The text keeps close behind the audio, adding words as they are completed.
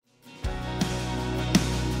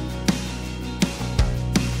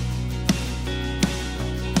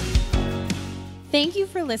Thank you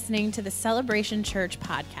for listening to the Celebration Church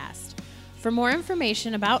podcast. For more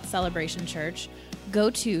information about Celebration Church, go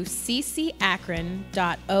to ccakron.org.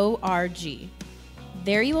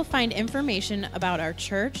 There you will find information about our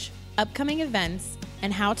church, upcoming events,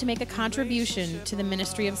 and how to make a contribution to the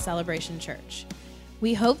ministry of Celebration Church.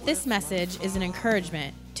 We hope this message is an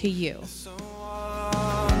encouragement to you. So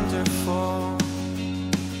wonderful.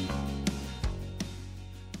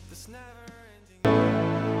 This never-ending.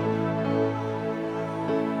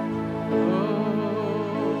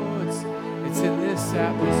 Oh, it's in this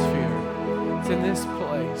atmosphere. It's in this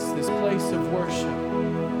place of worship.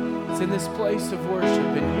 It's in this place of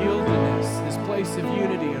worship and yieldedness, this place of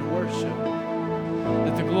unity and worship,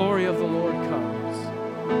 that the glory of the Lord comes.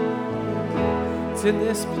 It's in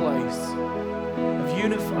this place of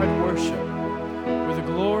unified worship where the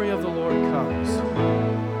glory of the Lord comes.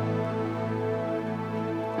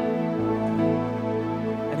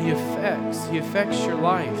 And He affects your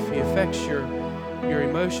life. He affects your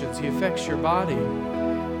emotions. He affects your body.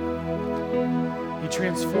 He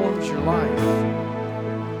transforms your life.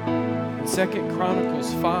 In 2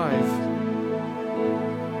 Chronicles 5,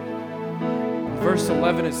 verse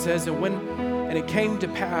 11, it says, And it came to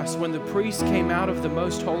pass when the priests came out of the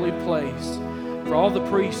most holy place, for all the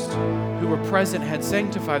priests who were present had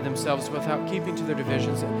sanctified themselves without keeping to their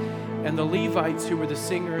divisions, and the Levites who were the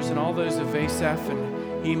singers, and all those of Asaph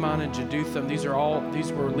and Heman and Jeduthun, these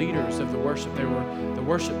were leaders of the worship. They were the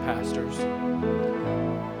worship pastors,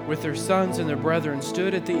 with their sons and their brethren,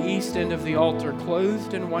 stood at the east end of the altar,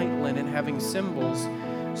 clothed in white linen, having cymbals,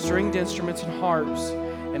 stringed instruments, and harps,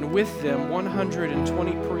 and with them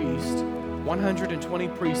 120 priests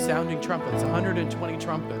sounding trumpets, 120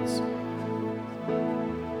 trumpets.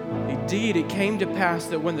 Indeed, it came to pass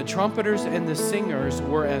that when the trumpeters and the singers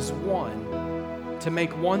were as one, to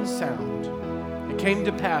make one sound, it came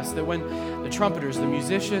to pass that when the trumpeters, the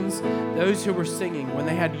musicians, those who were singing, when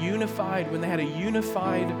they had a unified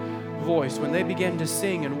voice, when they began to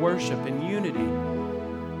sing and worship in unity,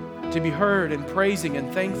 to be heard and praising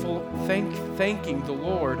and thanking the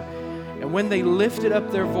Lord, and when they lifted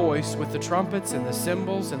up their voice with the trumpets and the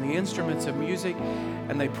cymbals and the instruments of music,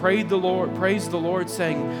 and they praised the Lord,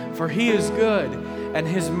 saying, For He is good, and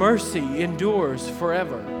His mercy endures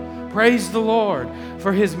forever. Praise the Lord,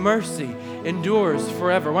 for His mercy endures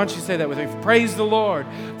forever. Why don't you say that with me? Praise the Lord,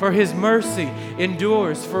 for His mercy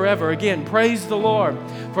endures forever. Again, praise the Lord,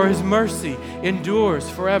 for His mercy endures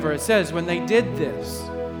forever. It says when they did this,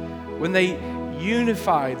 when they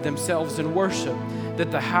unified themselves in worship, that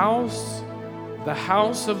the house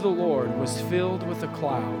of the Lord was filled with a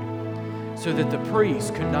cloud, so that the priests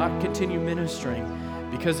could not continue ministering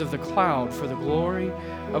because of the cloud, for the glory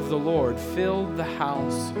of the Lord filled the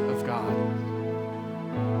house of God.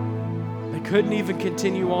 They couldn't even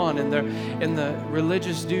continue on in the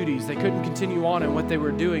religious duties. They couldn't continue on in what they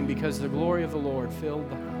were doing because the glory of the Lord filled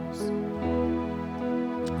the house.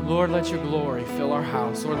 Lord, let your glory fill our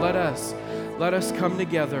house. Lord, let us come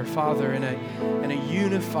together, Father, in a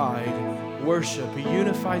unified worship, a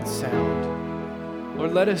unified sound.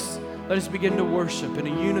 Lord, let us begin to worship in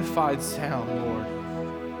a unified sound, Lord.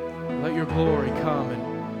 Let your glory come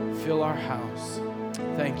and fill our house.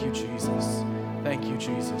 Thank you, Jesus. Thank you,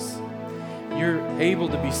 Jesus. You're able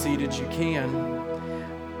to be seated. You can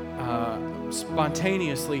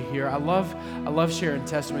spontaneously here. I love sharing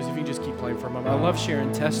testimonies. If you just keep playing for a moment. I love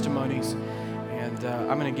sharing testimonies. And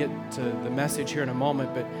I'm going to get to the message here in a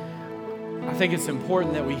moment, but I think it's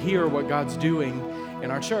important that we hear what God's doing in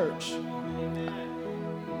our church.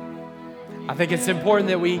 I think it's important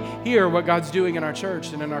that we hear what God's doing in our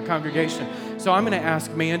church and in our congregation. So I'm going to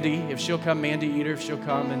ask Mandy if she'll come, Mandy Eater if she'll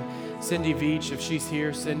come, and Cindy Veach if she's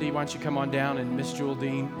here. Cindy, why don't you come on down, and Miss Jewel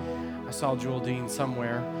Dean. I saw Jewel Dean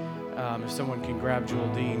somewhere. If someone can grab Jewel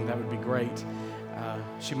Dean, that would be great.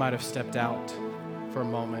 She might have stepped out for a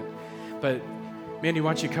moment. But Mandy,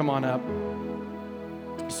 why don't you come on up?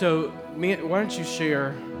 So, why don't you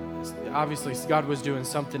share, obviously God was doing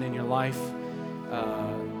something in your life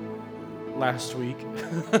last week,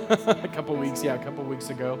 a couple weeks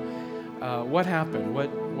ago. What happened? What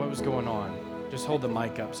was going on? Just hold the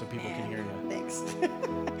mic up so people can hear you. Thanks.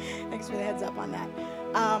 Thanks for the heads up on that.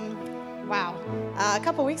 Wow. A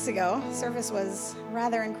couple weeks ago, service was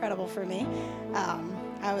rather incredible for me.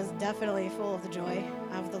 I was definitely full of the joy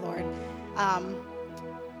of the Lord.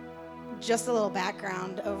 Just a little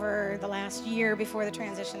background. Over the last year before the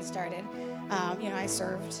transition started, I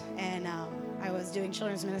served and I was doing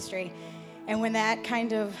children's ministry. And when that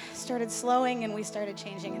kind of started slowing and we started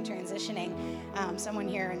changing and transitioning, someone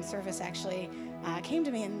here in service actually came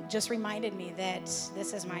to me and just reminded me that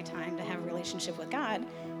this is my time to have a relationship with God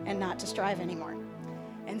and not to strive anymore.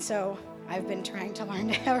 And so I've been trying to learn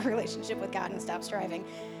to have a relationship with God and stop striving.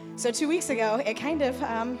 So 2 weeks ago, it kind of,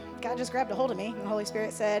 God just grabbed a hold of me, and the Holy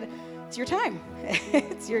Spirit said, it's your time.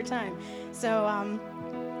 It's your time. So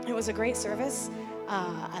it was a great service.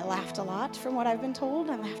 I laughed a lot from what I've been told.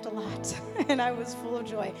 I laughed a lot, and I was full of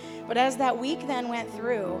joy. But as that week then went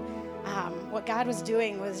through, what God was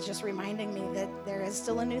doing was just reminding me that there is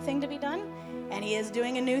still a new thing to be done, and He is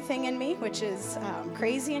doing a new thing in me, which is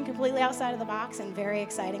crazy and completely outside of the box and very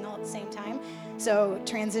exciting all at the same time. So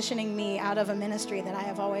transitioning me out of a ministry that I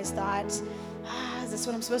have always thought, is this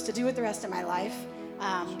what I'm supposed to do with the rest of my life?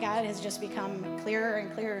 God has just become clearer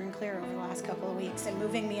and clearer and clearer over the last couple of weeks and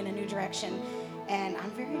moving me in a new direction. And I'm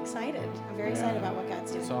very excited. I'm very excited about what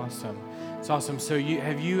God's doing. It's awesome. It's awesome. So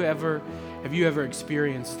have you ever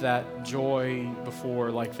experienced that joy before,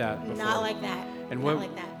 like that? Before? Not like that. And not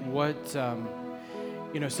like that.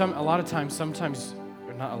 A lot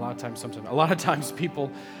of times people,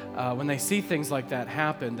 when they see things like that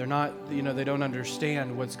happen, they're not, they don't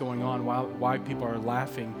understand what's going on, why people are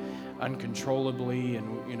laughing uncontrollably,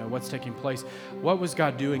 and what's taking place. What was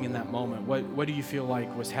God doing in that moment? What do you feel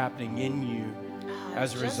like was happening in you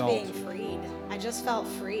as a result? Just being freed. I just felt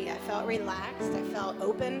free. I felt relaxed. I felt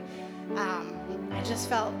open. I just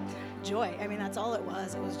felt joy. I mean, that's all it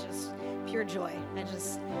was. It was just pure joy. I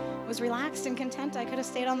just was relaxed and content. I could have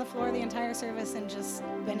stayed on the floor the entire service and just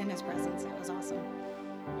been in His presence. It was awesome.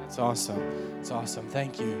 That's awesome. It's awesome.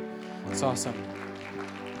 Thank you. It's awesome.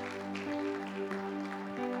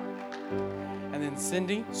 And then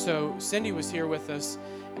Cindy. So Cindy was here with us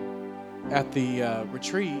at the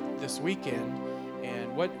retreat this weekend.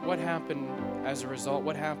 And what happened as a result?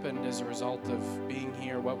 What happened as a result of being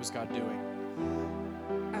here? What was God doing?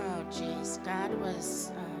 Oh, geez. God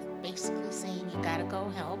was basically saying, you got to go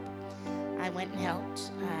help. I went and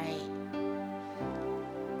helped. I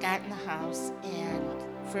got in the house, and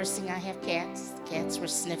first thing, I have cats. The cats were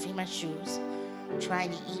sniffing my shoes,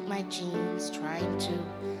 trying to eat my jeans, trying to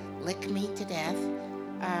lick me to death.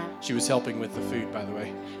 She was helping with the food, by the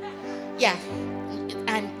way. Yeah,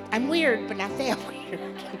 I'm weird, but not that weird.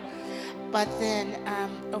 But then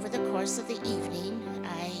over the course of the evening,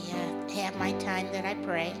 I have my time that I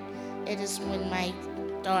pray. It is when my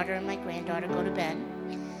daughter and my granddaughter go to bed.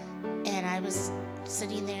 And I was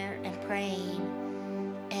sitting there and praying,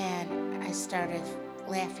 and I started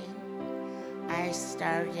laughing. I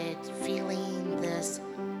started feeling this,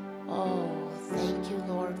 oh, thank you,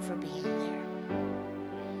 Lord, for being there.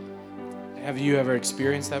 Have you ever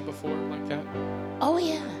experienced that before, like that? Oh,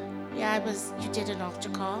 yeah. Yeah, you did an altar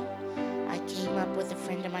call. I came up with a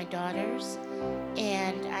friend of my daughter's,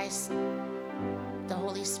 and the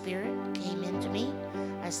Holy Spirit came into me.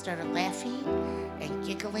 I started laughing and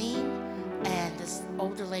giggling, and this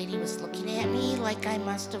older lady was looking at me like I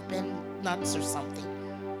must have been nuts or something.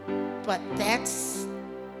 But that's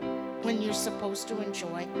when you're supposed to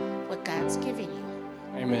enjoy what God's giving you.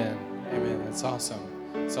 Amen. Amen. That's awesome.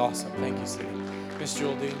 It's awesome. Thank you, Cindy. Miss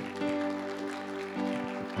Jewel Dean.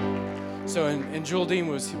 So, and Jewel Dean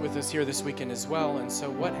was with us here this weekend as well. And so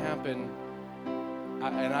what happened,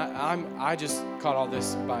 I just caught all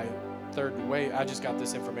this by third way. I just got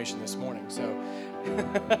this information this morning. So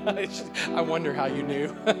I wonder how you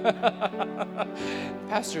knew.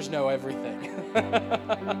 Pastors know everything. What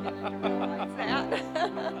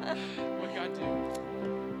God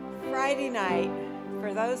do? Friday night,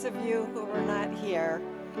 for those of you who were not here,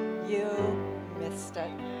 you missed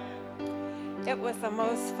it. It was the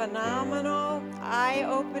most phenomenal,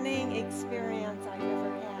 eye-opening experience I've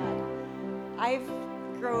ever had. I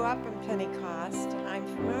grew up in Pentecost. I'm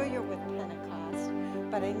familiar with Pentecost,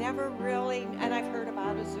 but I never really, and I've heard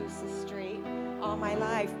about Azusa Street all my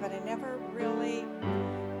life, but I never really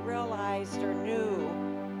realized or knew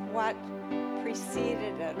what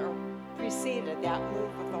preceded it or preceded that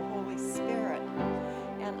move of the Holy Spirit.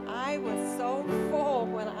 And I was so full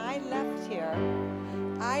when I left here.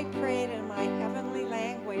 I prayed in my heavenly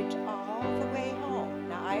language all the way home.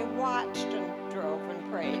 Now, I watched and drove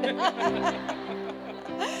and prayed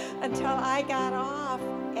until I got off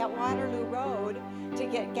at Waterloo Road to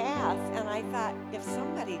get gas. And I thought, if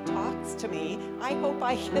somebody talks to me, I hope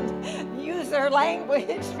I can use their language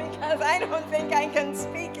because I don't think I can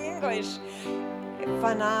speak English.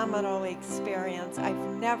 Phenomenal experience. I've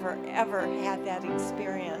never, ever had that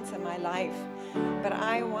experience in my life. But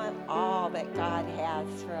I want all that God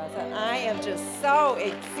has for us. And I am just so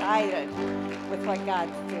excited with what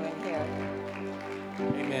God's doing here.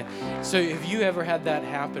 Amen. So have you ever had that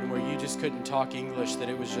happen where you just couldn't talk English, that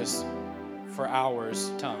it was just for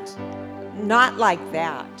hours, tongues? Not like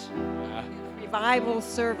that. revival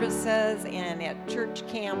services and at church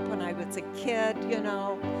camp when I was a kid,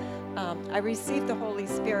 I received the Holy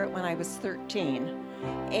Spirit when I was 13.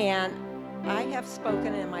 And I have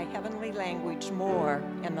spoken in my heavenly language more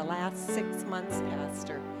in the last 6 months,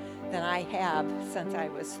 Pastor, than I have since I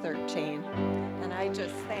was 13. And I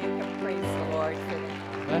just thank and praise the Lord for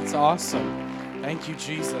that. That's awesome. Thank you,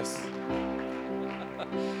 Jesus.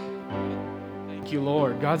 Thank you,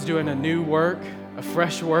 Lord. God's doing a new work, a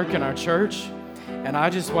fresh work in our church. And I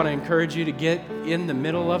just want to encourage you to get in the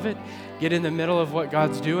middle of it. Get in the middle of what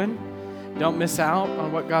God's doing. Don't miss out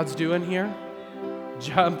on what God's doing here.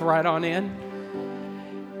 Jump right on in.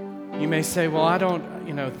 You may say, well, I don't,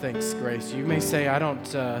 thanks, Grace. You may say, I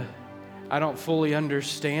don't fully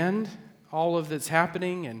understand all of that's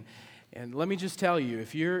happening. And let me just tell you,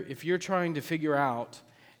 if you're trying to figure out,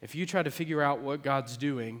 if you try to figure out what God's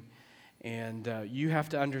doing, and you have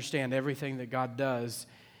to understand everything that God does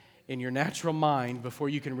in your natural mind before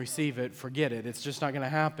you can receive it, forget it. It's just not going to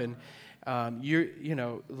happen.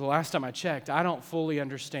 The last time I checked, I don't fully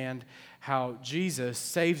understand how Jesus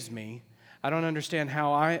saves me. I don't understand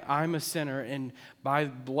how I'm a sinner, and by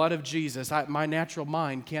the blood of Jesus, my natural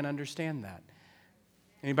mind can't understand that.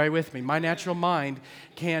 Anybody with me? My natural mind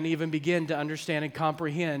can't even begin to understand and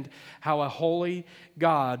comprehend how a holy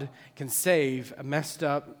God can save a messed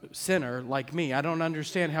up sinner like me. I don't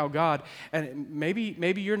understand how God, and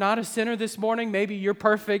maybe you're not a sinner this morning. Maybe you're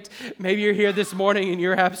perfect. Maybe you're here this morning and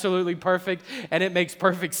you're absolutely perfect, and it makes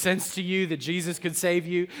perfect sense to you that Jesus could save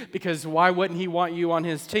you, because why wouldn't he want you on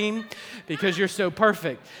his team? Because you're so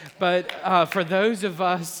perfect. But for those of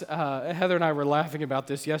us, Heather and I were laughing about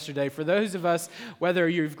this yesterday, for those of us,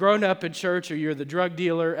 whether you've grown up in church or you're the drug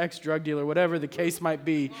dealer, ex-drug dealer, whatever the case might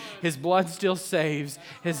be, his blood still saves.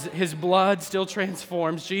 His blood still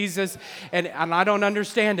transforms. Jesus, and I don't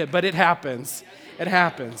understand it, but it happens. It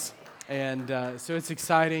happens. And so it's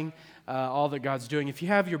exciting, all that God's doing. If you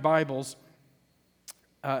have your Bibles,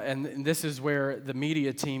 and this is where the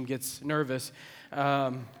media team gets nervous,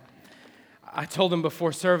 I told them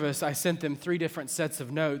before service, I sent them 3 different sets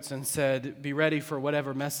of notes and said, be ready for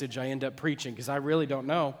whatever message I end up preaching, because I really don't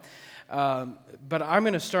know. But I'm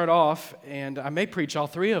going to start off, and I may preach all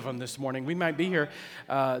 3 of them this morning. We might be here.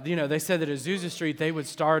 They said that at Azusa Street, they would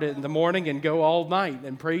start it in the morning and go all night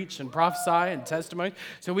and preach and prophesy and testimony.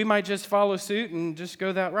 So we might just follow suit and just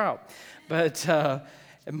go that route. But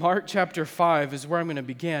Mark chapter 5 is where I'm going to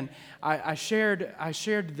begin. I shared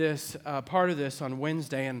this, part of this on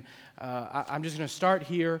Wednesday, and I'm just going to start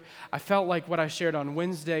here. I felt like what I shared on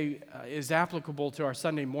Wednesday is applicable to our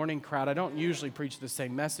Sunday morning crowd. I don't usually preach the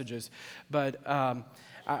same messages, but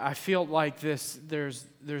I feel like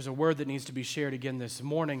there's a word that needs to be shared again this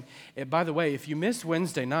morning. By the way, if you miss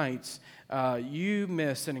Wednesday nights, you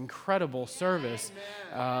miss an incredible service.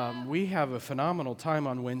 We have a phenomenal time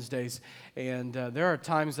on Wednesdays, and there are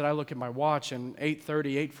times that I look at my watch and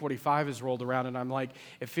 8:30, 8:45 is rolled around, and I'm like,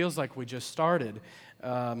 it feels like we just started.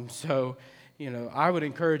 So I would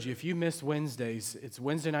encourage you, if you miss Wednesdays, it's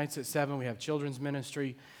Wednesday nights at 7. We have children's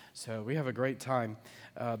ministry, so we have a great time.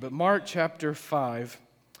 But Mark chapter 5,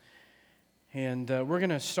 and we're going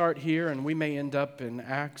to start here, and we may end up in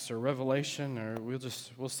Acts or Revelation, or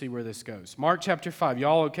we'll see where this goes. Mark chapter 5.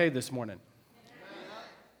 Y'all okay this morning?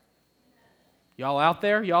 Y'all out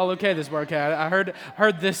there? Y'all okay this morning? Okay, I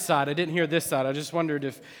heard this side. I didn't hear this side. I just wondered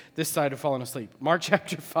if this side had fallen asleep. Mark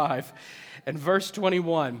chapter 5 and verse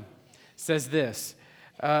 21 says this.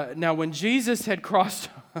 Now when Jesus had crossed...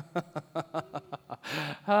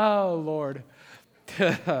 Oh, Lord.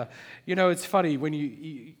 It's funny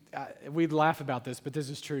when we'd laugh about this, but this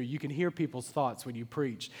is true. You can hear people's thoughts when you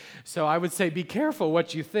preach. So I would say, be careful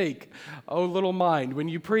what you think. Oh, little mind, when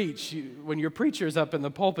you preach, when your preacher's up in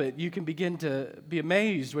the pulpit, you can begin to be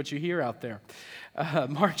amazed what you hear out there.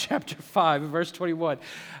 Mark chapter 5, verse 21.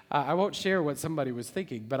 I won't share what somebody was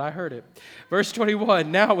thinking, but I heard it. Verse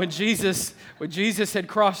 21, now when Jesus had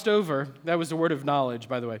crossed over, that was a word of knowledge,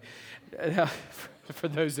 by the way, for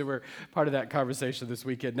those that were part of that conversation this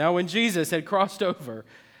weekend. Now when Jesus had crossed over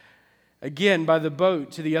again by the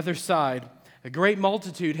boat to the other side, a great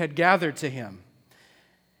multitude had gathered to him.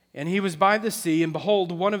 And he was by the sea, and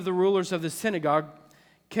behold, one of the rulers of the synagogue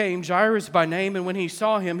came, Jairus by name, and when he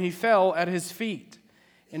saw him, he fell at his feet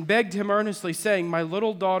and begged him earnestly, saying, my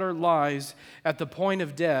little daughter lies at the point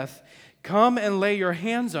of death. Come and lay your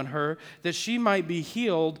hands on her, that she might be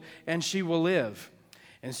healed, and she will live.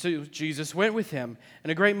 And so Jesus went with him,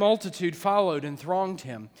 and a great multitude followed and thronged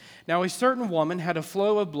him. Now a certain woman had a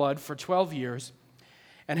flow of blood for 12 years,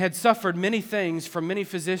 and had suffered many things from many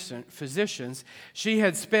physicians. She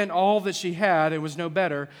had spent all that she had and was no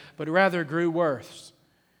better, but rather grew worse.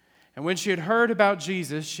 And when she had heard about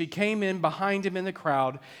Jesus, she came in behind him in the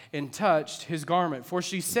crowd and touched his garment. For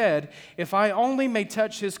she said, if I only may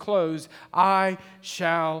touch his clothes, I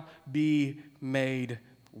shall be made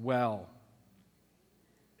well.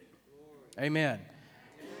 Amen.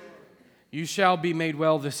 You shall be made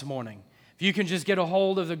well this morning. If you can just get a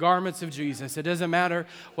hold of the garments of Jesus, it doesn't matter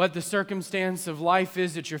what the circumstance of life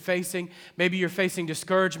is that you're facing. Maybe you're facing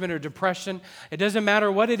discouragement or depression. It doesn't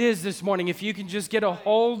matter what it is this morning. If you can just get a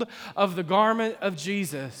hold of the garment of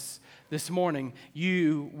Jesus this morning,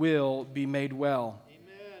 you will be made well.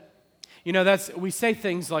 Amen. You know, we say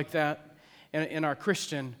things like that in our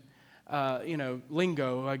Christian,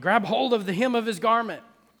 lingo. Grab hold of the hem of his garment.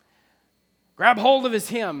 Grab hold of his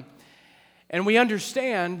hem. And we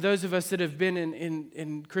understand, those of us that have been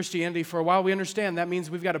in Christianity for a while, we understand that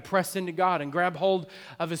means we've got to press into God and grab hold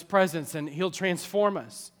of his presence and he'll transform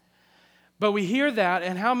us. But we hear that,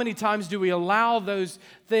 and how many times do we allow those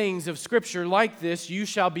things of Scripture like this, you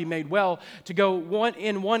shall be made well, to go one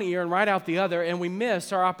in one ear and right out the other, and we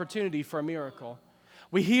miss our opportunity for a miracle.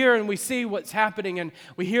 We hear and we see what's happening, and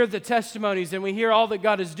we hear the testimonies, and we hear all that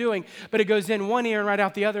God is doing, but it goes in one ear and right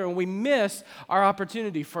out the other, and we miss our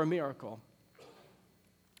opportunity for a miracle.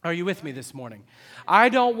 Are you with me this morning? I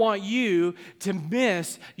don't want you to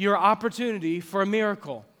miss your opportunity for a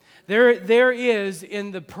miracle. There is, in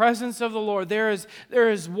the presence of the Lord, there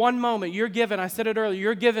is one moment you're given. I said it earlier,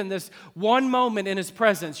 you're given this one moment in his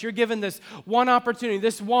presence. You're given this one opportunity.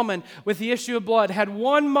 This woman with the issue of blood had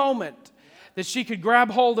one moment that she could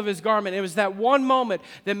grab hold of his garment. It was that one moment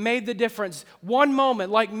that made the difference. One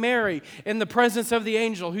moment, like Mary in the presence of the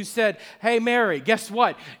angel who said, hey, Mary, guess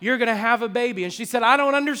what? You're going to have a baby. And she said, I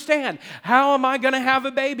don't understand. How am I going to have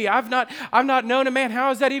a baby? I've not known a man.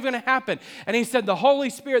 How is that even going to happen? And he said, the Holy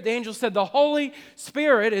Spirit, the angel said, the Holy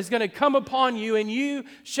Spirit is going to come upon you and you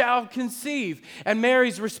shall conceive. And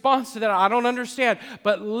Mary's response to that, I don't understand,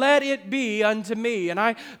 but let it be unto me. And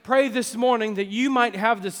I pray this morning that you might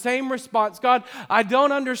have the same response. God, I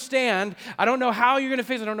don't understand. I don't know how you're going to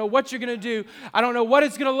face it. I don't know what you're going to do. I don't know what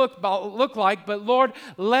it's going to look like, but Lord,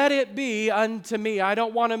 let it be unto me. I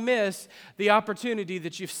don't want to miss the opportunity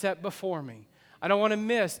that you've set before me. I don't want to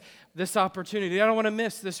miss this opportunity. I don't want to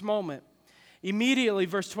miss this moment. Immediately,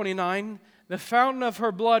 verse 29, the fountain of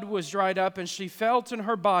her blood was dried up, and she felt in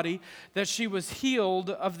her body that she was healed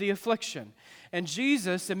of the affliction. And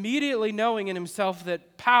Jesus, immediately knowing in himself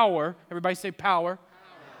that power, everybody say power,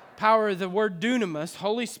 power, the word dunamis,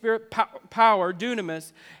 Holy Spirit power,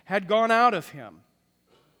 dunamis, had gone out of him.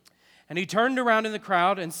 And he turned around in the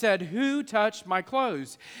crowd and said, who touched my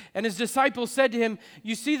clothes? And his disciples said to him,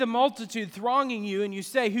 you see the multitude thronging you, and you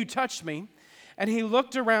say, who touched me? And he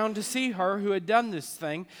looked around to see her who had done this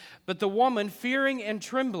thing. But the woman, fearing and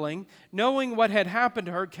trembling, knowing what had happened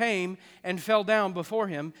to her, came and fell down before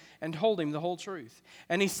him and told him the whole truth.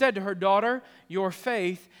 And he said to her, daughter, your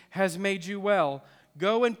faith has made you well.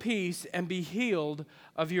 Go in peace and be healed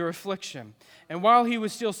of your affliction. And while he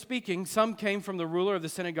was still speaking, some came from the ruler of the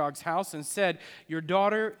synagogue's house and said, your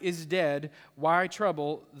daughter is dead. Why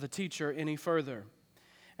trouble the teacher any further?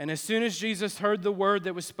 And as soon as Jesus heard the word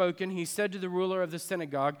that was spoken, he said to the ruler of the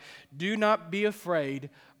synagogue, do not be afraid,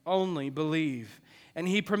 only believe. And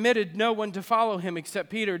he permitted no one to follow him except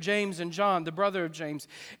Peter, James, and John, the brother of James.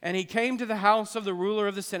 And he came to the house of the ruler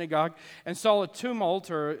of the synagogue and saw a tumult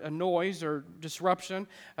or a noise or disruption.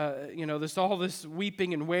 All this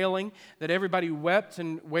weeping and wailing, that everybody wept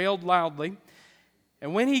and wailed loudly.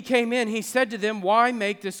 And when he came in, he said to them, why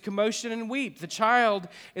make this commotion and weep? The child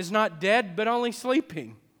is not dead, but only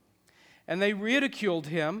sleeping. And they ridiculed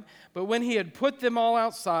him. But when he had put them all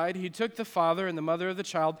outside, he took the father and the mother of the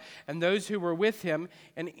child and those who were with him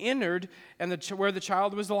and entered where the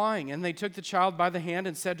child was lying. And they took the child by the hand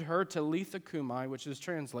and said to her, Talitha cumi, which is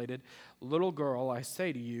translated, little girl, I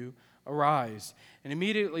say to you, arise. And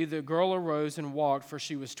immediately the girl arose and walked, for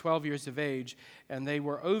she was 12 years of age, and they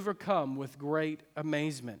were overcome with great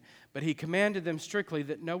amazement. But he commanded them strictly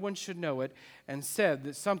that no one should know it, and said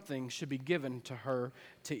that something should be given to her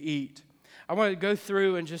to eat. I want to go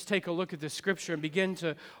through and just take a look at the scripture and begin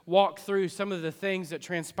to walk through some of the things that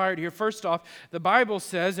transpired here. First off, the Bible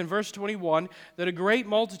says in verse 21 that a great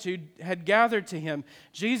multitude had gathered to him.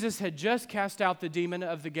 Jesus had just cast out the demon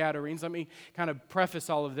of the Gadarenes. Let me kind of preface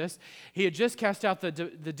all of this. He had just cast out the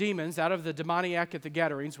demons out of the demoniac at the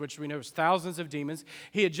Gadarenes, which we know is thousands of demons.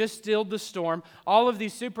 He had just stilled the storm. All of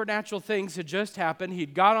these supernatural things had just happened.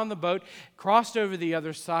 He'd got on the boat, crossed over the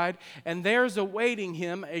other side, and there's awaiting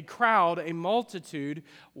him a crowd a multitude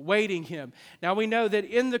waiting him. Now we know that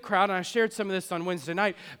in the crowd, and I shared some of this on Wednesday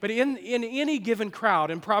night, but in any given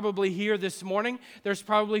crowd, and probably here this morning, there's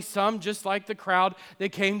probably some just like the crowd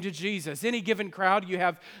that came to Jesus. Any given crowd, you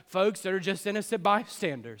have folks that are just innocent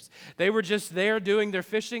bystanders. They were just there doing their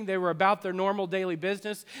fishing. They were about their normal daily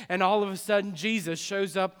business, and all of a sudden Jesus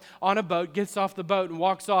shows up on a boat, gets off the boat and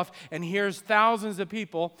walks off, and here's thousands of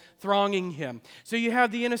people thronging him. So you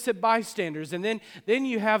have the innocent bystanders, and then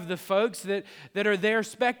you have the folks that are there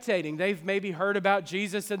spectating. They've maybe heard about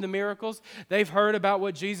Jesus and the miracles. They've heard about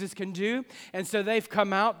what Jesus can do, and so they've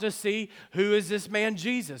come out to see, who is this man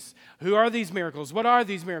Jesus? Who are these miracles? What are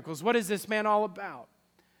these miracles? What is this man all about?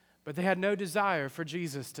 But they had no desire for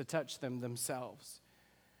Jesus to touch them themselves.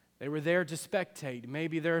 They were there to spectate.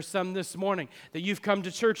 Maybe there are some this morning that you've come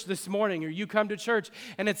to church this morning, or you come to church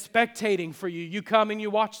and it's spectating for you. You come and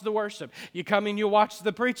you watch the worship. You come and you watch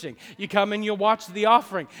the preaching. You come and you watch the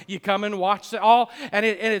offering. You come and watch it all, and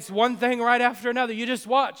it's one thing right after another. You just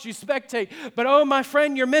watch, you spectate. But oh, my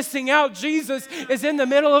friend, you're missing out. Jesus is in the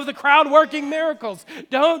middle of the crowd working miracles.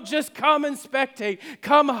 Don't just come and spectate.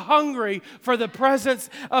 Come hungry for the presence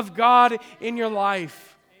of God in your life.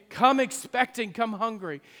 Come expecting, come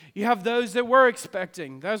hungry. You have those that were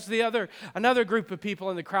expecting. That's another group of people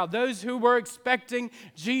in the crowd. Those who were expecting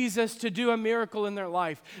Jesus to do a miracle in their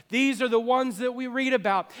life. These are the ones that we read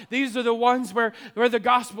about. These are the ones where the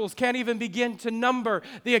Gospels can't even begin to number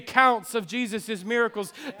the accounts of Jesus'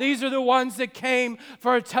 miracles. These are the ones that came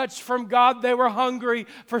for a touch from God. They were hungry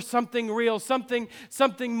for something real, something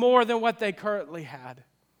more than what they currently had.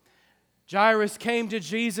 Jairus came to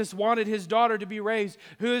Jesus, wanted his daughter to be raised.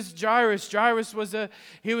 Who is Jairus? Jairus was a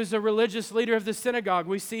religious leader of the synagogue.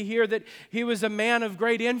 We see here that he was a man of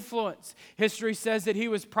great influence. History says that he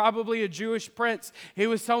was probably a Jewish prince. He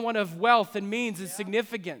was someone of wealth and means and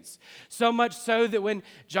significance. So much so that when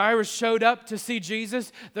Jairus showed up to see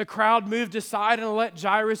Jesus, the crowd moved aside and let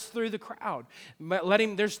Jairus through the crowd.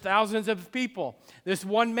 There's thousands of people. This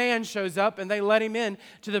one man shows up and they let him in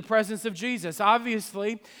to the presence of Jesus.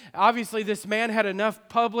 Obviously, this man had enough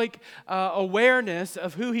public awareness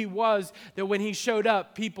of who he was that when he showed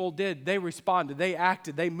up, people did. They responded, they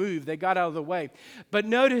acted, they moved, they got out of the way. But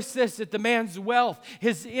notice this, that the man's wealth,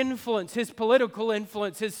 his influence, his political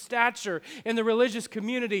influence, his stature in the religious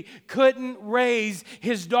community couldn't raise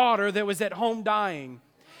his daughter that was at home dying.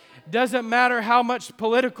 Doesn't matter how much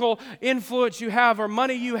political influence you have or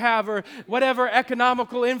money you have or whatever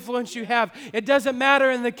economical influence you have. It doesn't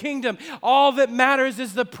matter in the kingdom. All that matters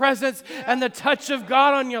is the presence and the touch of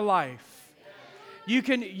God on your life. You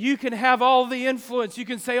can have all the influence. You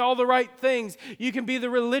can say all the right things. You can be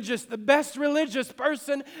the best religious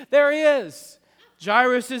person there is.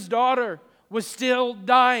 Jairus' daughter was still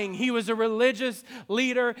dying. He was a religious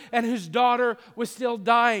leader and his daughter was still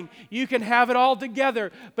dying. You can have it all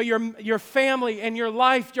together, but your family and your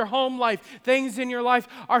life, your home life, things in your life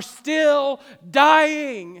are still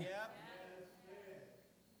dying.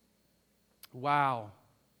 Wow.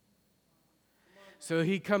 So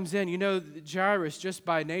he comes in. You know, Jairus, just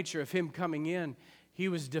by nature of him coming in, he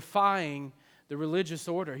was defying the religious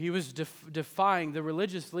order. He was defying the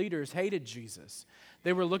religious leaders hated Jesus.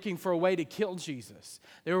 They were looking for a way to kill Jesus.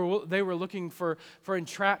 They were looking for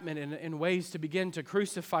entrapment and ways to begin to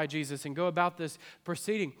crucify Jesus and go about this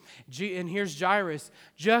proceeding. And here's Jairus,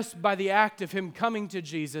 just by the act of him coming to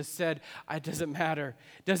Jesus, said, it doesn't matter.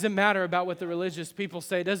 It doesn't matter about what the religious people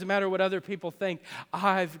say. It doesn't matter what other people think.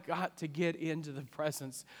 I've got to get into the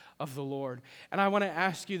presence of the Lord. And I want to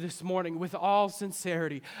ask you this morning, with all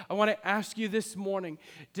sincerity, I want to ask you this morning,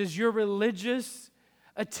 does your religious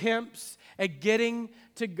attempts at getting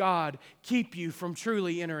to God keep you from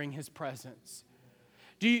truly entering His presence?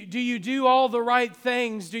 Do you do all the right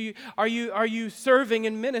things? Are you serving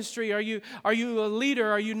in ministry? Are you a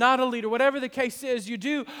leader? Are you not a leader? Whatever the case is, you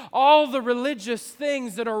do all the religious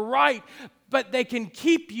things that are right, but they can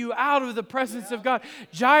keep you out of the presence of God.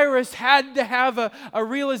 Jairus had to have a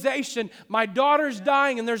realization, my daughter's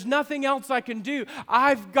dying and there's nothing else I can do.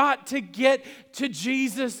 I've got to get to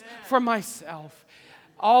Jesus for myself.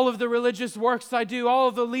 All of the religious works I do, all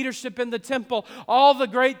of the leadership in the temple, all the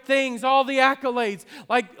great things, all the accolades.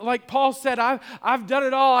 Like Paul said, I've done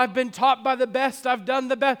it all. I've been taught by the best. I've done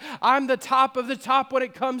the best. I'm the top of the top when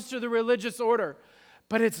it comes to the religious order.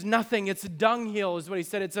 But it's nothing. It's a dunghill is what he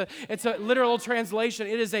said. It's a literal translation.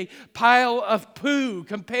 It is a pile of poo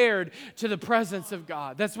compared to the presence of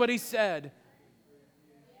God. That's what he said.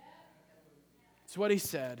 That's what he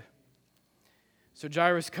said. So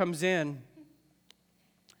Jairus comes in.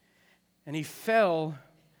 And he fell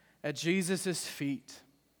at Jesus' feet.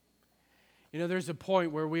 You know, there's a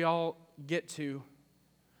point where we all get to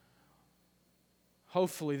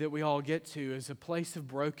hopefully, that we all get to is a place of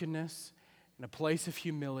brokenness and a place of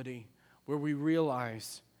humility where we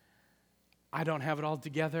realize, I don't have it all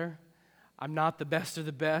together. I'm not the best of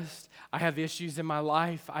the best. I have issues in my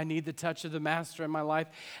life. I need the touch of the Master in my life.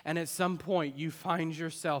 And at some point, you find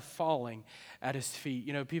yourself falling at His feet.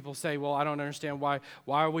 You know, people say, well, I don't understand why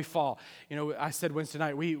are we fall? You know, I said Wednesday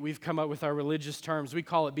night, we've come up with our religious terms. We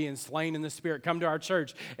call it being slain in the Spirit. Come to our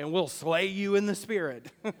church and we'll slay you in the Spirit.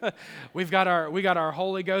 we got our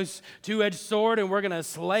Holy Ghost two-edged sword and we're going to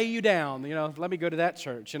slay you down. You know, let me go to that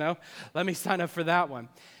church, you know. Let me sign up for that one.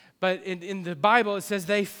 But in the Bible, it says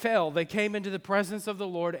they fell. They came into the presence of the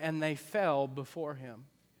Lord and they fell before Him.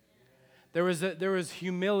 There was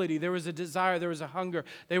humility. There was a desire. There was a hunger.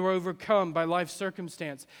 They were overcome by life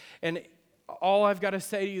circumstance. And all I've got to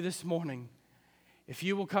say to you this morning, if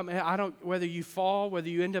you will come, whether you fall, whether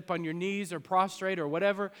you end up on your knees or prostrate or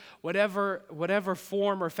whatever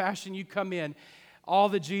form or fashion you come in, all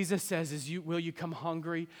that Jesus says is, will you come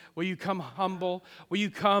hungry? Will you come humble? Will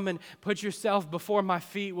you come and put yourself before my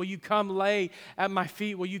feet? Will you come lay at my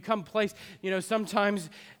feet? Will you come place? You know,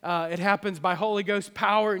 sometimes it happens by Holy Ghost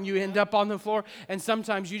power and you end up on the floor. And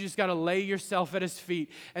sometimes you just got to lay yourself at His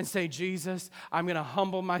feet and say, Jesus, I'm going to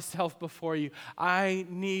humble myself before you. I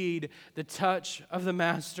need the touch of the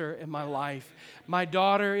Master in my life. My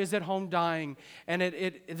daughter is at home dying, and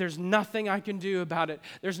there's nothing I can do about it.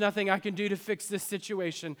 There's nothing I can do to fix this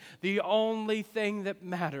situation. The only thing that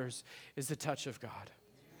matters is the touch of God.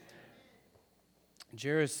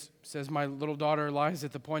 Jairus says, my little daughter lies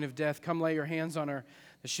at the point of death. Come lay your hands on her,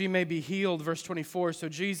 that she may be healed. Verse 24, so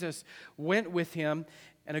Jesus went with him,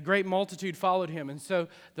 and a great multitude followed him. And so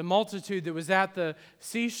the multitude that was at the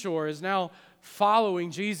seashore is now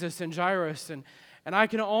following Jesus and Jairus. And I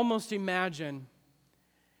can almost imagine,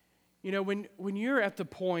 you know, when you're at the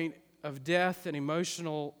point of death and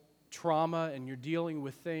emotional trauma and you're dealing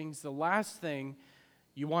with things, the last thing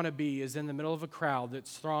you want to be is in the middle of a crowd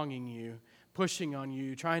that's thronging you, pushing on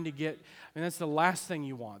you, trying to get, that's the last thing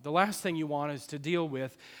you want. The last thing you want is to deal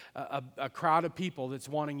with a crowd of people that's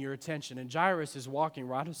wanting your attention. And Jairus is walking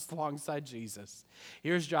right alongside Jesus.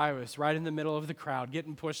 Here's Jairus right in the middle of the crowd,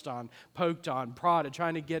 getting pushed on, poked on, prodded,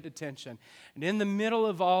 trying to get attention. And in the middle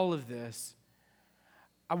of all of this,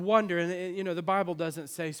 I wonder, and you know, the Bible doesn't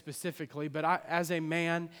say specifically, but as a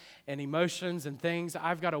man and emotions and things,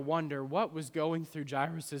 I've got to wonder what was going through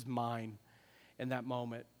Jairus' mind in that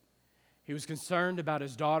moment. He was concerned about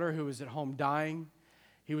his daughter who was at home dying.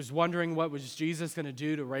 He was wondering what was Jesus going to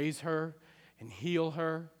do to raise her and heal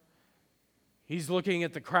her. He's looking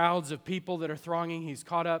at the crowds of people that are thronging. He's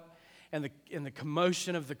caught up in the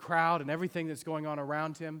commotion of the crowd and everything that's going on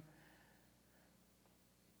around him.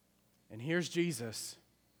 And here's Jesus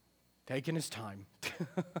taking his time,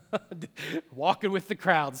 walking with the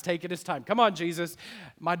crowds, taking his time. Come on, Jesus.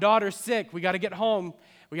 My daughter's sick. We got to get home.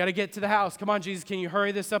 We got to get to the house. Come on, Jesus. Can you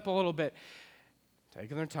hurry this up a little bit?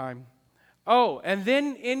 Taking their time. Oh, and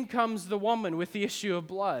then in comes the woman with the issue of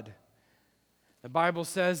blood. The Bible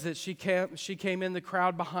says that she came in the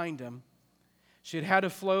crowd behind him. She had had a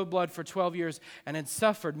flow of blood for 12 years and had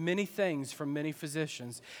suffered many things from many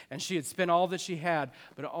physicians. And she had spent all that she had,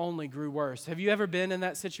 but it only grew worse. Have you ever been in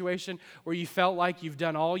that situation where you felt like you've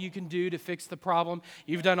done all you can do to fix the problem?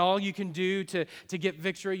 You've done all you can do to get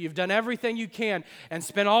victory. You've done everything you can and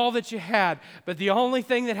spent all that you had, but the only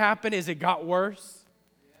thing that happened is it got worse.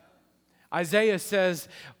 Isaiah says,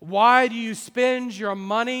 why do you spend your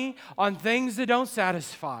money on things that don't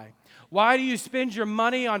satisfy? Why do you spend your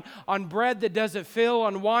money on bread that doesn't fill,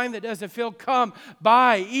 on wine that doesn't fill? Come,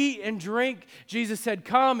 buy, eat, and drink. Jesus said,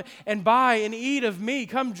 come and buy and eat of me.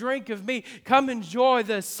 Come drink of me. Come enjoy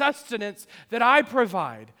the sustenance that I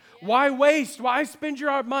provide. Why waste? Why spend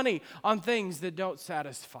your money on things that don't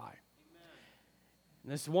satisfy?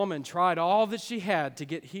 And this woman tried all that she had to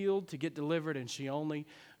get healed, to get delivered, and she only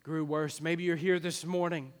grew worse. Maybe you're here this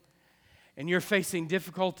morning and you're facing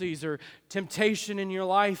difficulties or temptation in your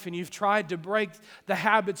life, and you've tried to break the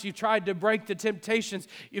habits, you've tried to break the temptations,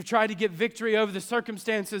 you've tried to get victory over the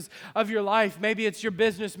circumstances of your life. Maybe it's your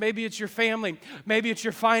business, maybe it's your family, maybe it's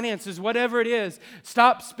your finances, whatever it is.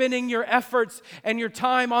 Stop spending your efforts and your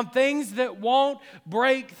time on things that won't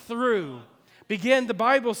break through. The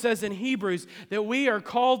Bible says in Hebrews that we are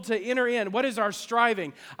called to enter in. What is our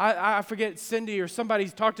striving? I forget, Cindy or somebody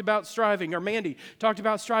talked about striving, or Mandy talked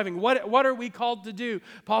about striving. What are we called to do?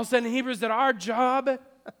 Paul said in Hebrews that our job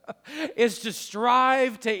is to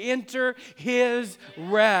strive to enter His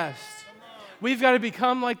rest. We've got to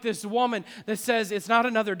become like this woman that says it's not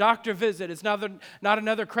another doctor visit. It's not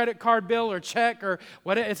another credit card bill or check or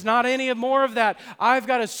what. It's not any more of that. I've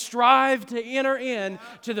got to strive to enter in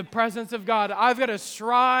to the presence of God. I've got to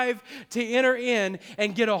strive to enter in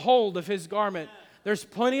and get a hold of His garment. There's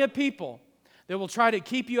plenty of people that will try to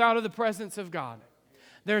keep you out of the presence of God.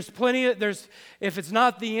 There's if it's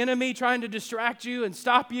not the enemy trying to distract you and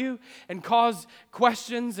stop you and cause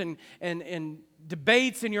questions and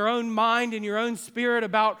debates in your own mind, in your own spirit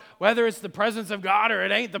about whether it's the presence of God or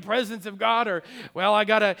it ain't the presence of God, or, well, I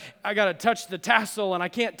gotta touch the tassel and I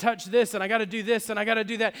can't touch this and I gotta do this and I gotta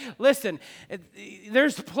do that. Listen,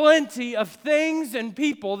 there's plenty of things and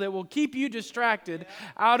people that will keep you distracted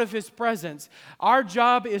out of His presence. Our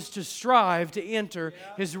job is to strive to enter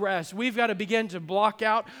His rest. We've got to begin to block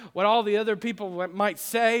out what all the other people might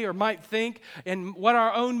say or might think, and what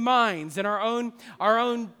our own minds and our own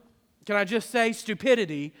can I just say,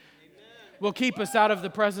 stupidity will keep us out of the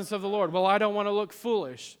presence of the Lord. Well, I don't want to look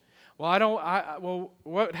foolish. Well,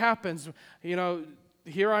 what happens? You know,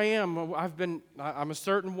 here I am. I'm a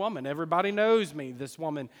certain woman. Everybody knows me. This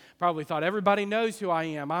woman probably thought everybody knows who I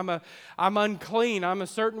am. I'm unclean. I'm a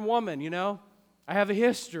certain woman, you know. I have a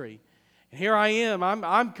history. And here I am.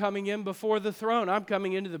 I'm coming in before the throne. I'm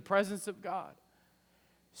coming into the presence of God.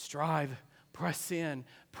 Strive. Press in.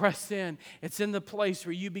 It's in the place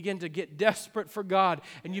where you begin to get desperate for God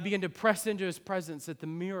and you begin to press into His presence that the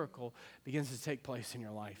miracle begins to take place in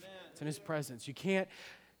your life. Amen. It's in His presence. You can't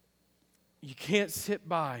sit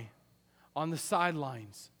by on the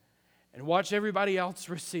sidelines and watch everybody else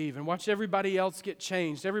receive and watch everybody else get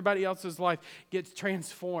changed, everybody else's life gets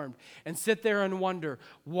transformed, and sit there and wonder,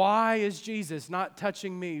 why is Jesus not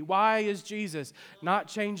touching me? Why is Jesus not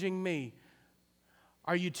changing me?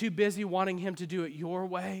 Are you too busy wanting Him to do it your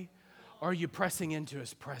way? Or are you pressing into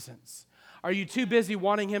His presence? Are you too busy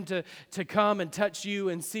wanting Him to come and touch you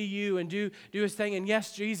and see you and do His thing? And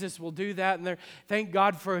yes, Jesus will do that. And thank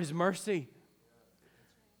God for His mercy.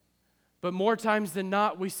 But more times than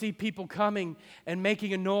not, we see people coming and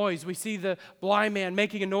making a noise. We see the blind man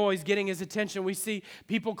making a noise, getting his attention. We see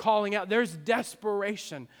people calling out. There's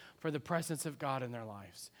desperation for the presence of God in their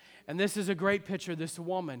lives. And this is a great picture, this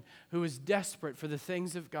woman who is desperate for the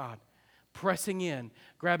things of God, pressing in,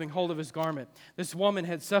 grabbing hold of His garment. This woman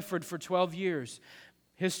had suffered for 12 years.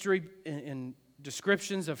 History and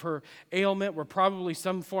descriptions of her ailment were probably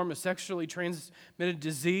some form of sexually transmitted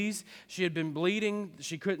disease. She had been bleeding.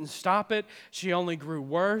 She couldn't stop it. She only grew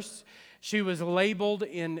worse. She was labeled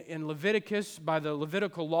in Leviticus by the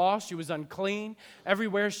Levitical law. She was unclean.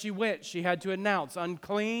 Everywhere she went, she had to announce,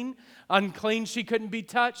 unclean, unclean. She couldn't be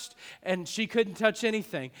touched, and she couldn't touch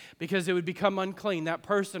anything because it would become unclean. That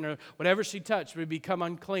person or whatever she touched would become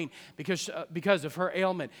unclean because of her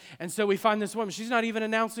ailment. And so we find this woman, she's not even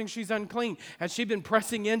announcing she's unclean. Had she been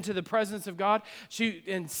pressing into the presence of God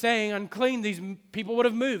and saying unclean, these people would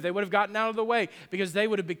have moved. They would have gotten out of the way because they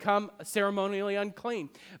would have become ceremonially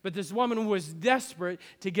unclean. But this woman was desperate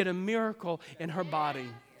to get a miracle in her body.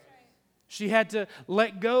 She had to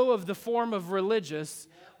let go of the form of religious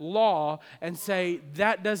law and say,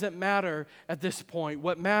 that doesn't matter at this point.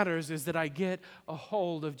 What matters is that I get a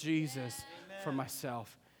hold of Jesus for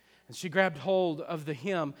myself. And she grabbed hold of the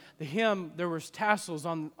hem. The hem, there was tassels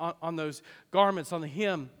on those garments, on the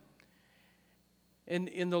hem.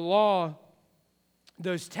 In the law,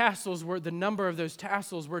 those tassels were, the number of those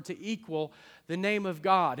tassels were to equal the name of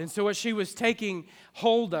God. And so what she was taking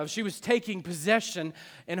hold of, she was taking possession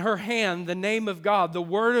in her hand, the name of God, the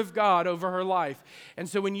Word of God over her life. And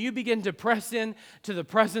so when you begin to press in to the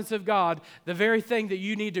presence of God, the very thing that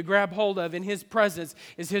you need to grab hold of in His presence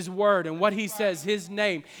is His Word and what He says, His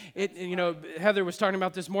name. Heather was talking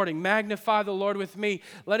about this morning, magnify the Lord with me.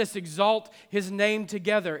 Let us exalt His name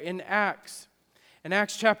together in Acts. In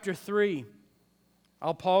Acts chapter 3,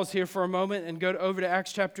 I'll pause here for a moment and go over to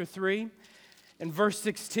Acts chapter 3 and verse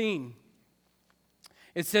 16.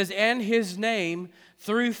 It says, and His name,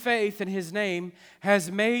 through faith in His name,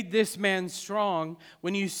 has made this man strong.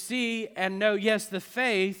 When you see and know, yes, the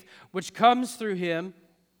faith which comes through Him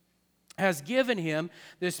has given him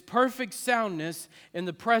this perfect soundness in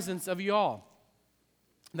the presence of y'all.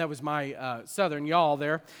 That was my southern y'all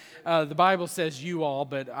there. The Bible says you all,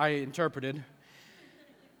 but I interpreted.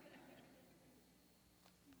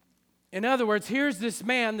 In other words, here's this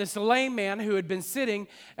man, this lame man who had been sitting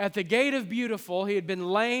at the gate of Beautiful. He had been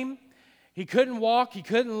lame. He couldn't walk. He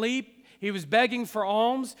couldn't leap. He was begging for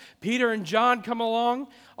alms. Peter and John come along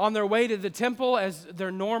on their way to the temple as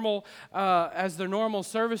their normal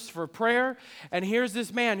service for prayer. And here's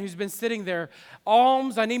this man who's been sitting there.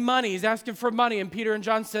 Alms, I need money. He's asking for money. And Peter and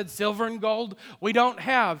John said, silver and gold we don't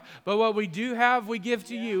have, but what we do have we give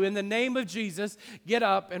to you. In the name of Jesus, get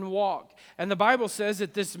up and walk. And the Bible says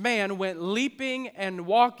that this man went leaping and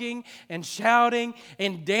walking and shouting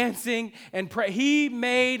and dancing and praying. He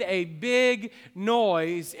made a big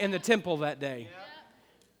noise in the temple that day.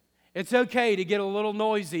 It's okay to get a little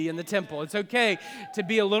noisy in the temple. It's okay to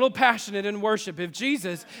be a little passionate in worship. If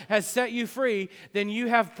Jesus has set you free, then you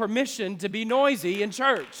have permission to be noisy in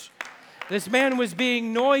church. This man was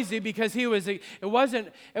being noisy because it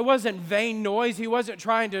wasn't vain noise. He wasn't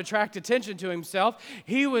trying to attract attention to himself.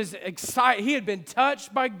 He was excited. He had been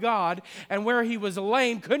touched by God, and where he was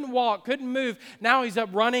lame, couldn't walk, couldn't move, now he's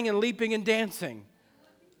up running and leaping and dancing.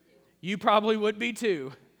 You probably would be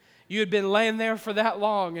too. You had been laying there for that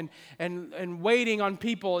long and waiting on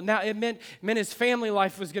people. Now it meant his family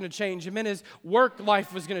life was going to change. It meant his work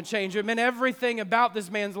life was going to change. It meant everything about this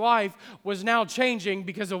man's life was now changing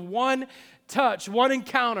because of one touch, one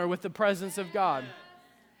encounter with the presence of God.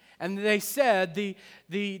 And they said,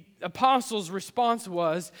 the apostles' response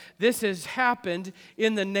was, this has happened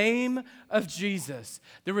in the name of Jesus.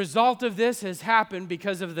 The result of this has happened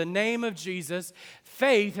because of the name of Jesus.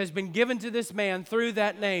 Faith has been given to this man through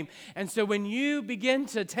that name. And so when you begin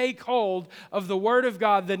to take hold of the Word of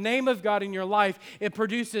God, the name of God in your life, it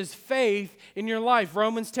produces faith in your life.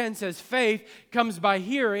 Romans 10 says faith comes by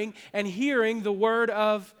hearing, and hearing the Word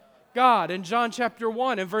of God. In John chapter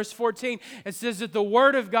 1 and verse 14, it says that the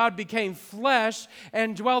Word of God became flesh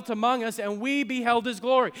and dwelt among us, and we beheld His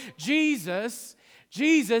glory. Jesus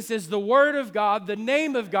is the Word of God, the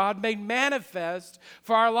name of God made manifest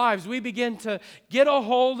for our lives. We begin to get a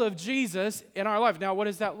hold of Jesus in our life. Now, what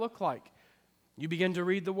does that look like? You begin to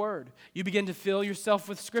read the Word. You begin to fill yourself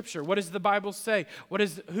with Scripture. What does the Bible say?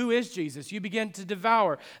 Who is Jesus? You begin to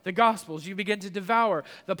devour the Gospels. You begin to devour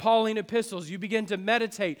the Pauline epistles. You begin to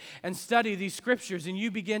meditate and study these Scriptures, and you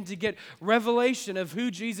begin to get revelation of who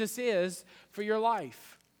Jesus is for your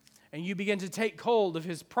life. And you begin to take hold of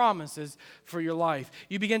His promises for your life.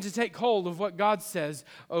 You begin to take hold of what God says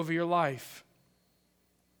over your life.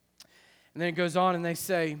 And then it goes on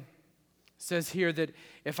and says here that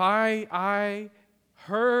if I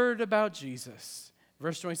heard about Jesus,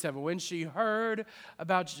 verse 27, when she heard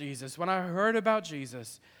about Jesus, when I heard about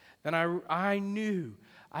Jesus, then I knew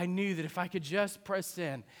that if I could just press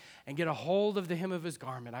in and get a hold of the hem of His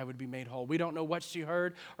garment, I would be made whole. We don't know what she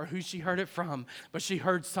heard or who she heard it from, but she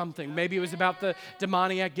heard something. Maybe it was about the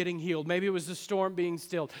demoniac getting healed. Maybe it was the storm being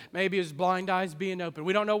stilled. Maybe it was blind eyes being opened.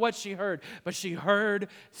 We don't know what she heard, but she heard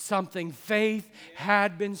something. Faith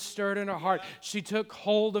had been stirred in her heart. She took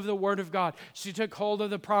hold of the Word of God. She took hold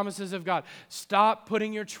of the promises of God. Stop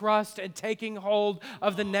putting your trust and taking hold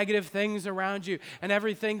of the negative things around you and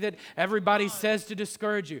everything that everybody says to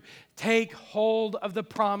discourage you. Take hold of the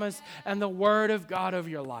promise and the Word of God of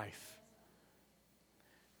your life.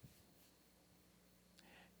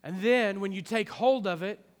 And then when you take hold of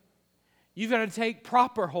it, you've got to take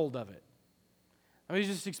proper hold of it. Let me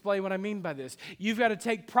just explain what I mean by this. You've got to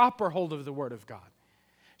take proper hold of the Word of God.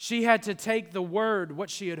 She had to take the Word, what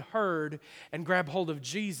she had heard, and grab hold of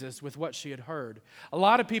Jesus with what she had heard. A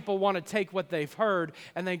lot of people want to take what they've heard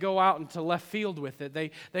and they go out into left field with it.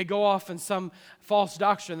 They go off in some false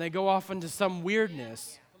doctrine. They go off into some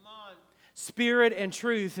weirdness. Spirit and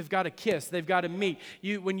truth have got to kiss. They've got to meet.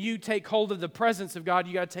 When you take hold of the presence of God,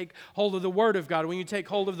 you got to take hold of the Word of God. When you take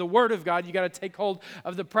hold of the Word of God, you got to take hold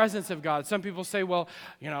of the presence of God. Some people say, well,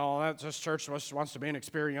 this church wants to be an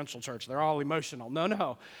experiential church. They're all emotional.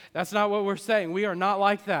 No. That's not what we're saying. We are not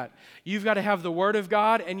like that. You've got to have the Word of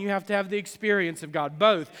God, and you have to have the experience of God.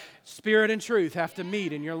 Both Spirit and truth have to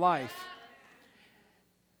meet in your life.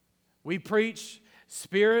 We preach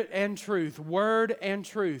Spirit and truth, Word and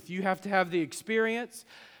truth. You have to have the experience,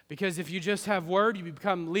 because if you just have Word, you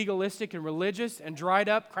become legalistic and religious and dried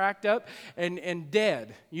up, cracked up, and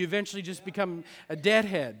dead. You eventually just become a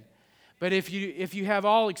deadhead. But if you have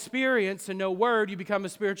all experience and no Word, you become a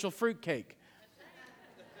spiritual fruitcake.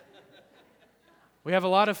 We have a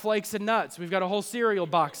lot of flakes and nuts. We've got a whole cereal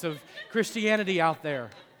box of Christianity out there.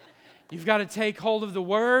 You've got to take hold of the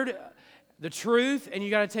Word, the truth, and you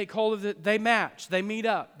got to take hold of they match, they meet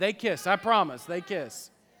up, they kiss, I promise, they kiss.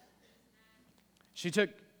 She took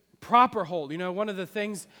proper hold. One of the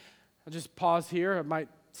things, I'll just pause here, I might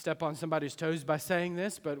step on somebody's toes by saying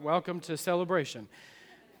this, but welcome to celebration.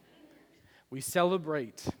 We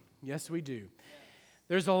celebrate, yes we do.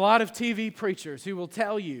 There's a lot of TV preachers who will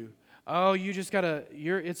tell you oh, you just gotta,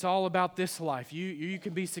 it's all about this life. You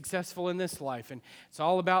can be successful in this life, and it's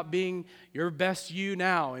all about being your best you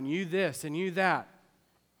now, and you this, and you that.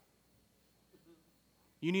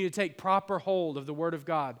 You need to take proper hold of the Word of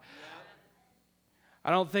God. I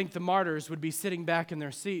don't think the martyrs would be sitting back in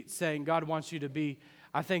their seats saying, God wants you to be,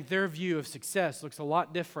 I think their view of success looks a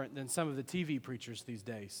lot different than some of the TV preachers these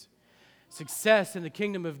days. Success in the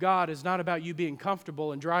kingdom of God is not about you being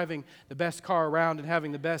comfortable and driving the best car around and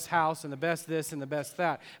having the best house and the best this and the best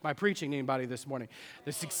that. Am I preaching to anybody this morning?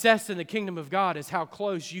 The success in the kingdom of God is how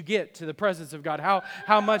close you get to the presence of God.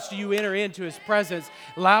 How much do you enter into His presence,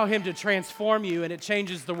 allow Him to transform you, and it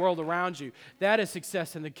changes the world around you. That is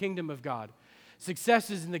success in the kingdom of God. Success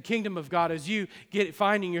is in the kingdom of God as you get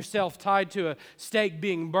finding yourself tied to a stake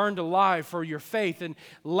being burned alive for your faith and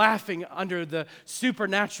laughing under the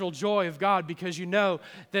supernatural joy of God because you know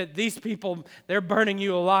that these people, they're burning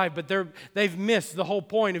you alive, but they've missed the whole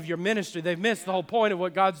point of your ministry. They've missed the whole point of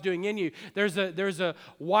what God's doing in you. There's a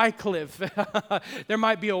Wycliffe. There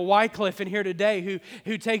might be a Wycliffe in here today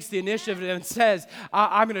who takes the initiative and says,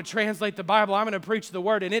 I'm going to translate the Bible. I'm going to preach the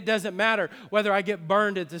Word, and it doesn't matter whether I get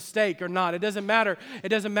burned at the stake or not. It doesn't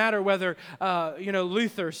matter whether,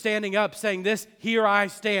 Luther standing up saying, this, here I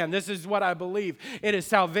stand. This is what I believe. It is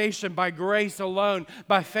salvation by grace alone,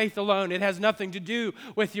 by faith alone. It has nothing to do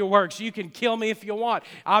with your works. You can kill me if you want.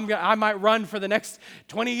 I might run for the next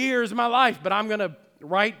 20 years of my life, but I'm going to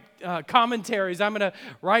write commentaries. I'm going to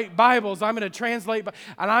write Bibles. I'm going to translate,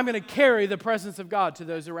 and I'm going to carry the presence of God to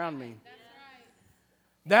those around me.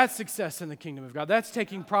 That's success in the kingdom of God. That's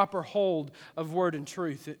taking proper hold of word and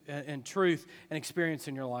truth and experience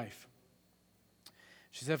in your life.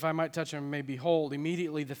 She said, if I might touch him, may behold,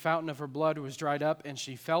 immediately the fountain of her blood was dried up, and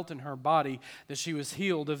she felt in her body that she was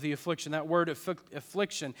healed of the affliction. That word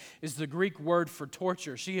affliction is the Greek word for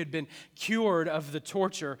torture. She had been cured of the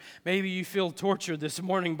torture. Maybe you feel tortured this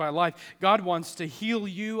morning by life. God wants to heal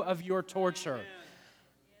you of your torture.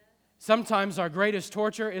 Sometimes our greatest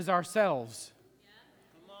torture is ourselves.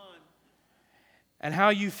 And how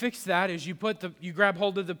you fix that is you grab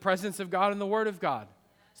hold of the presence of God and the Word of God.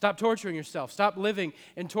 Stop torturing yourself. Stop living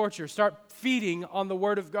in torture. Start feeding on the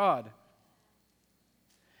Word of God.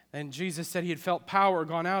 And Jesus said he had felt power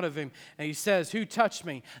gone out of him. And he says, who touched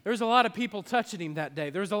me? There's a lot of people touching him that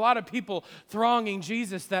day. There's a lot of people thronging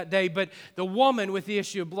Jesus that day. But the woman with the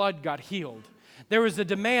issue of blood got healed. There was a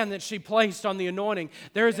demand that she placed on the anointing.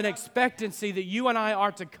 There is an expectancy that you and I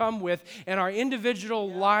are to come with in our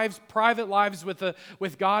individual lives, private lives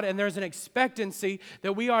with God, and there's an expectancy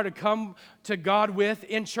that we are to come to God with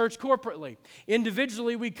in church corporately.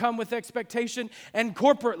 Individually, we come with expectation, and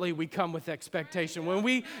corporately, we come with expectation. When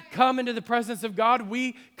we come into the presence of God,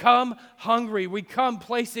 we come hungry. We come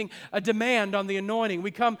placing a demand on the anointing.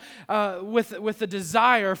 We come with a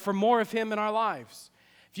desire for more of Him in our lives.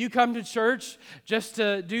 If you come to church just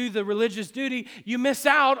to do the religious duty, you miss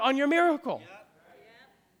out on your miracle.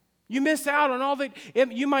 You miss out on all that.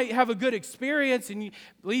 You might have a good experience and you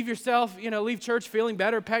leave church feeling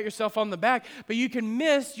better, pat yourself on the back, but you can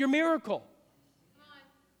miss your miracle.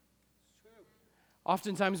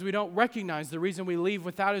 Oftentimes we don't recognize the reason we leave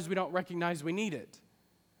without is we don't recognize we need it.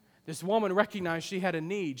 This woman recognized she had a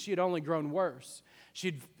need. She had only grown worse.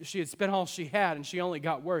 She had spent all she had, and she only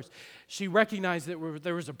got worse. She recognized that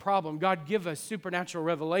there was a problem. God, give us supernatural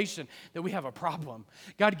revelation that we have a problem.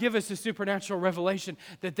 God, give us a supernatural revelation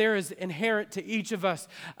that there is inherent to each of us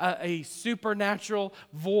a supernatural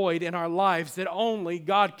void in our lives that only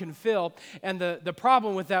God can fill. And the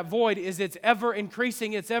problem with that void is it's ever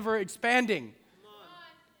increasing, it's ever expanding.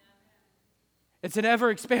 It's an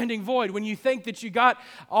ever-expanding void. When you think that you got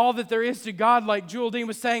all that there is to God, like Jewel Dean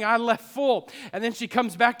was saying, I left full. And then she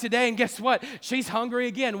comes back today, and guess what? She's hungry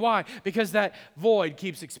again. Why? Because that void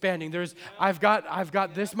keeps expanding. I've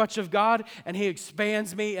got this much of God, and He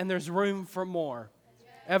expands me, and there's room for more.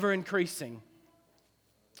 Ever-increasing.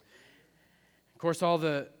 Of course,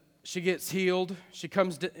 she gets healed. She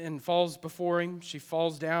comes and falls before Him. She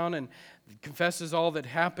falls down and confesses all that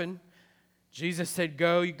happened. Jesus said,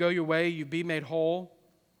 go your way, you be made whole.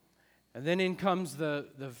 And then in comes the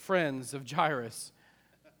friends of Jairus.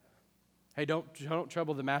 Hey, don't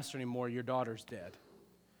trouble the master anymore, your daughter's dead.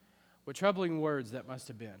 What troubling words that must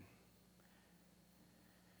have been.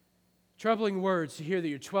 Troubling words to hear that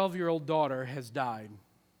your 12-year-old daughter has died.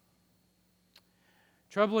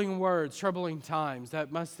 Troubling words, troubling times.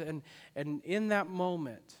 And in that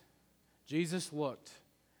moment, Jesus looked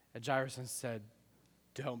at Jairus and said,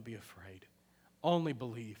 don't be afraid. Only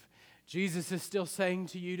believe. Jesus is still saying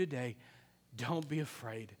to you today, don't be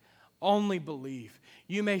afraid. Only believe.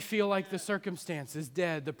 You may feel like the circumstance is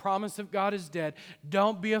dead. The promise of God is dead.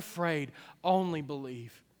 Don't be afraid. Only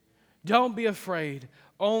believe. Don't be afraid.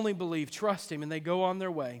 Only believe. Trust Him. And they go on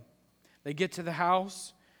their way. They get to the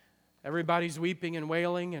house. Everybody's weeping and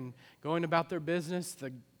wailing and going about their business.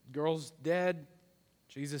 The girl's dead.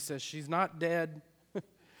 Jesus says, she's not dead.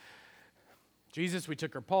 Jesus, we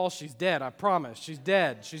took her pulse. She's dead. I promise. She's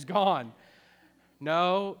dead. She's gone.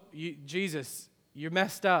 No, Jesus, you're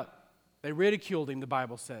messed up. They ridiculed Him, the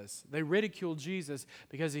Bible says. They ridiculed Jesus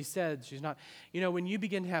because He said she's not. You know, when you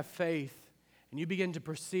begin to have faith and you begin to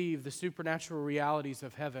perceive the supernatural realities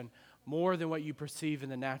of heaven more than what you perceive in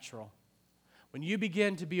the natural, when you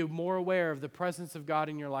begin to be more aware of the presence of God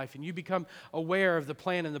in your life and you become aware of the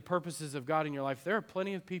plan and the purposes of God in your life, there are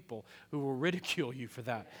plenty of people who will ridicule you for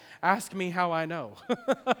that. Ask me how I know.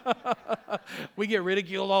 We get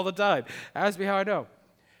ridiculed all the time. Ask me how I know.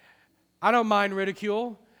 I don't mind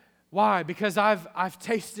ridicule. Why? Because I've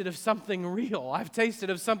tasted of something real. I've tasted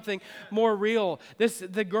of something more real.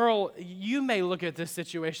 The girl, you may look at this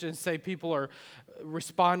situation and say people are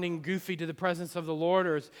responding goofy to the presence of the Lord,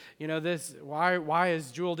 or why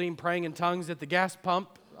is Jewel Dean praying in tongues at the gas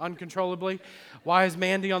pump uncontrollably? Why is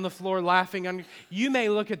Mandy on the floor laughing? You may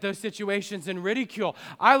look at those situations and ridicule.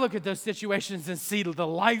 I look at those situations and see the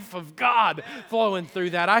life of God flowing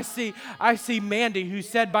through that. I see Mandy, who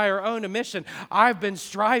said by her own admission, I've been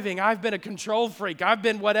striving, I've been a control freak, I've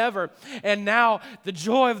been whatever, and now the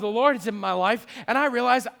joy of the Lord is in my life, and I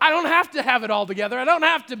realize I don't have to have it all together. I don't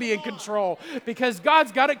have to be in control because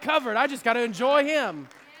God's got it covered. I just got to enjoy Him.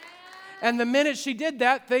 And the minute she did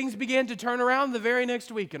that, things began to turn around the very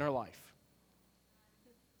next week in her life.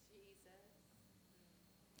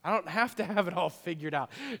 I don't have to have it all figured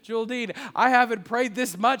out. Jewel Dean, I haven't prayed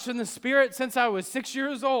this much in the Spirit since I was 6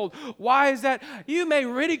 years old. Why is that? You may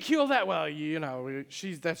ridicule that. Well,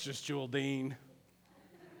 that's just Jewel Dean.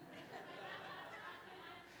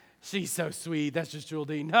 She's so sweet. That's just Jewel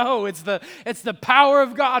Dean. No, it's the power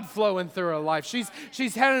of God flowing through her life.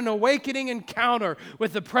 She's had an awakening encounter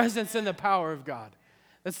with the presence and the power of God.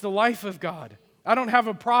 That's the life of God. I don't have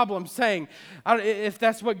a problem saying, if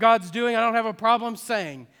that's what God's doing, I don't have a problem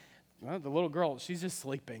saying, well, the little girl, she's just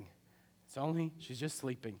sleeping. She's just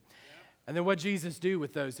sleeping. And then what Jesus do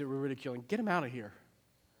with those that were ridiculing? Get them out of here.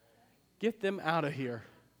 Get them out of here.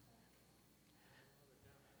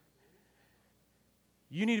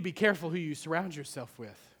 You need to be careful who you surround yourself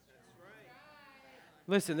with.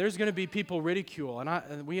 Listen, there's going to be people ridicule,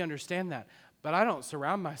 and we understand that. But I don't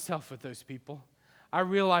surround myself with those people. I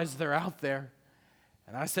realize they're out there,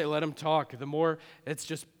 and I say let them talk. The more, it's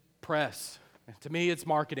just press. To me, it's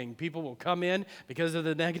marketing. People will come in because of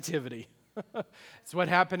the negativity. It's what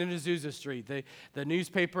happened in Azusa Street. The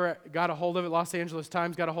newspaper got a hold of it, Los Angeles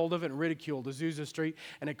Times got a hold of it and ridiculed Azusa Street,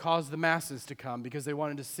 and it caused the masses to come because they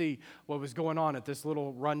wanted to see what was going on at this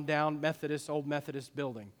little rundown old Methodist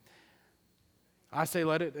building. I say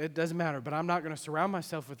it doesn't matter, but I'm not going to surround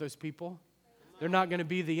myself with those people. They're not going to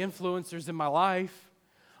be the influencers in my life.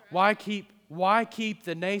 Why keep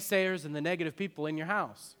the naysayers and the negative people in your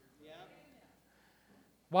house?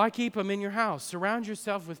 Why keep them in your house? Surround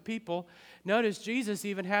yourself with people. Notice Jesus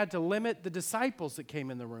even had to limit the disciples that came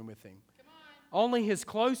in the room with Him. Only His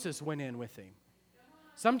closest went in with Him.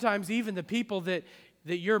 Sometimes even the people that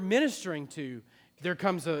you're ministering to, there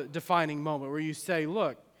comes a defining moment where you say,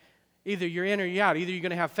 look, either you're in or you're out. Either you're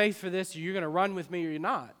going to have faith for this or you're going to run with me or you're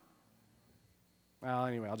not. Well,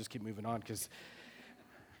 anyway, I'll just keep moving on because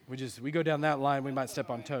we go down that line, we might step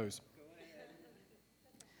on toes.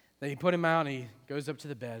 Then he put him out, and he goes up to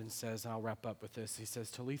the bed and says, I'll wrap up with this. He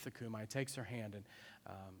says, Talitha Kumai, takes her hand, and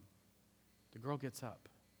the girl gets up.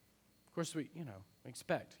 Of course, we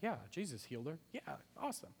expect, yeah, Jesus healed her. Yeah,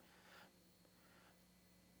 awesome.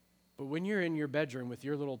 But when you're in your bedroom with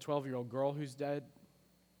your little 12-year-old girl who's dead,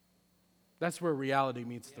 that's where reality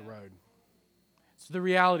meets the road. So the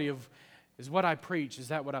reality of, is what I preach, is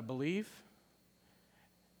that what I believe?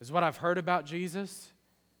 Is what I've heard about Jesus?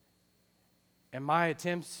 And my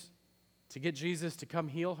attempts to get Jesus to come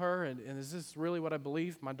heal her, and is this really what I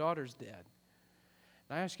believe? My daughter's dead.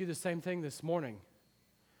 And I ask you the same thing this morning.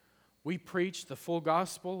 We preach the full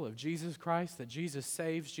gospel of Jesus Christ, that Jesus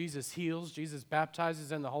saves, Jesus heals, Jesus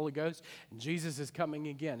baptizes in the Holy Ghost, and Jesus is coming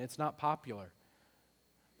again. It's not popular.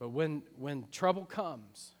 But when trouble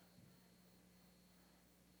comes,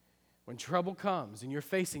 and you're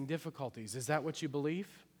facing difficulties, is that what you believe?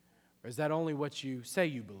 Or is that only what you say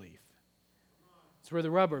you believe? It's where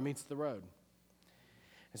the rubber meets the road.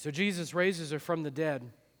 And so Jesus raises her from the dead.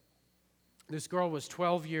 This girl was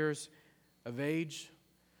 12 years of age.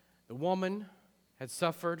 The woman had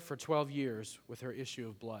suffered for 12 years with her issue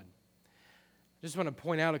of blood. Just want to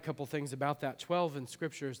point out a couple things about that. 12 in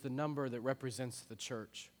Scripture is the number that represents the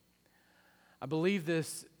church. I believe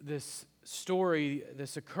this story,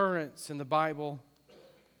 this occurrence in the Bible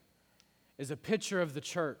is a picture of the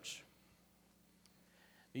church.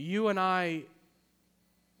 You and I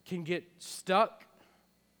can get stuck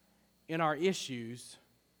in our issues.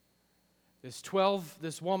 This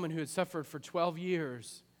woman who had suffered for 12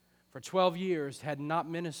 years had not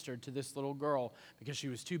ministered to this little girl because she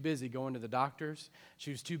was too busy going to the doctors. She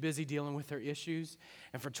was too busy dealing with her issues.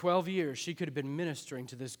 And for 12 years, she could have been ministering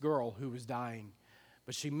to this girl who was dying.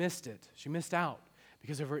 But she missed it. She missed out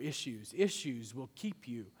because of her issues. Issues will keep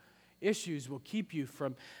you. Issues will keep you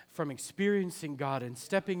from experiencing God and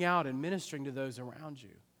stepping out and ministering to those around you.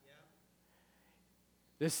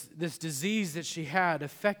 This disease that she had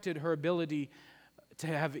affected her ability to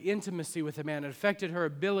have intimacy with a man. It affected her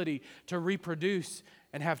ability to reproduce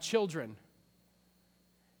and have children.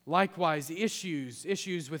 Likewise,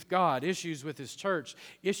 issues with God, issues with His church,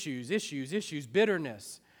 issues,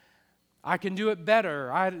 bitterness. I can do it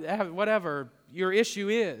better. Whatever your issue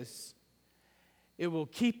is, it will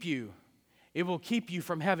keep you. It will keep you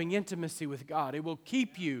from having intimacy with God. It will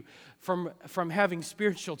keep you from having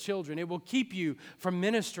spiritual children. It will keep you from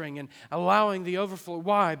ministering and allowing the overflow.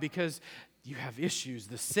 Why? Because you have issues.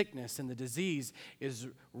 The sickness and the disease is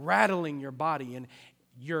rattling your body, and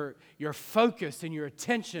your focus and your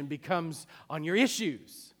attention becomes on your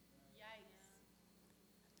issues. Yikes.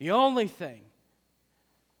 The only thing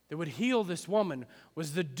that would heal this woman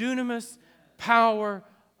was the dunamis power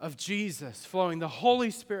of Jesus flowing, the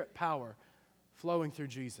Holy Spirit power flowing through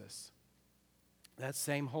Jesus. That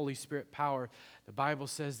same Holy Spirit power, the Bible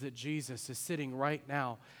says that Jesus is sitting right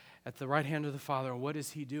now at the right hand of the Father. What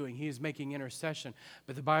is He doing? He is making intercession.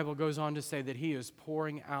 But the Bible goes on to say that He is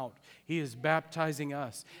pouring out. He is baptizing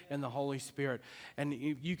us in the Holy Spirit. And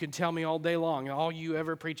you can tell me all day long, all you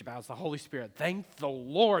ever preach about is the Holy Spirit. Thank the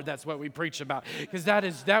Lord that's what we preach about. Because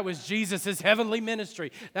that was Jesus' heavenly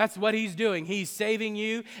ministry. That's what He's doing. He's saving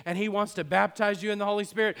you, and He wants to baptize you in the Holy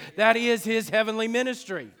Spirit. That is His heavenly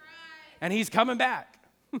ministry. And He's coming back.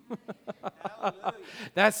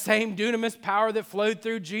 That same dunamis power that flowed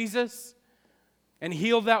through Jesus and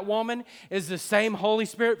healed that woman is the same Holy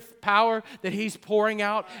Spirit power that He's pouring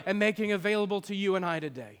out and making available to you and I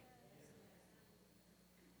today.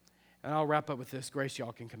 And I'll wrap up with this. Grace,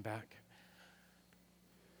 y'all can come back.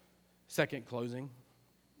 Second closing.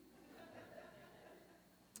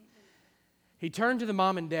 He turned to the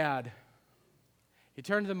mom and dad. He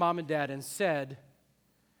turned to the mom and dad and said,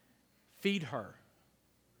 "Feed her."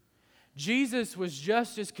 Jesus was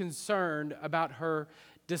just as concerned about her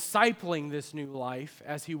discipling this new life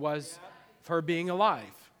as He was for her being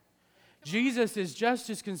alive. Jesus is just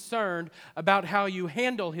as concerned about how you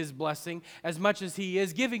handle His blessing as much as He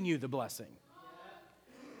is giving you the blessing.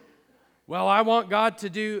 Well, I want God to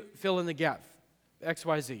do, fill in the gap,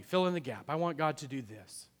 XYZ, fill in the gap. I want God to do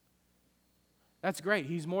this. That's great.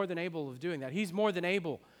 He's more than able of doing that. He's more than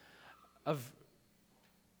able of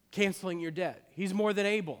canceling your debt. He's more than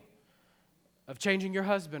able of changing your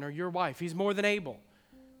husband or your wife. He's more than able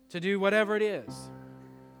to do whatever it is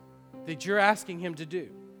that you're asking Him to do.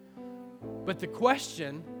 But the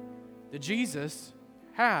question that Jesus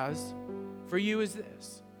has for you is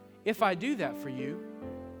this: if I do that for you,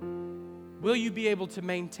 will you be able to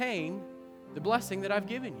maintain the blessing that I've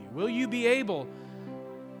given you? Will you be able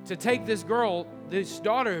to take this girl, this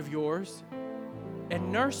daughter of yours,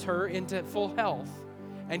 and nurse her into full health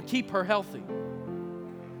and keep her healthy?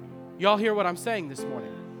 Y'all hear what I'm saying this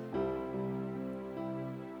morning?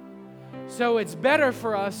 So it's better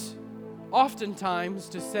for us oftentimes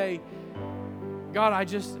to say, God,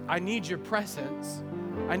 I need your presence.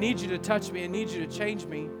 I need you to touch me. I need you to change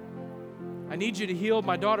me. I need you to heal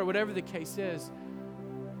my daughter, whatever the case is.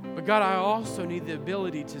 But God, I also need the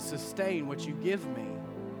ability to sustain what you give me.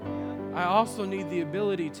 I also need the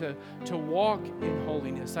ability to walk in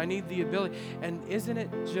holiness. I need the ability. And isn't it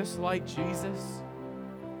just like Jesus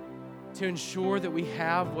to ensure that we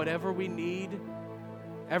have whatever we need?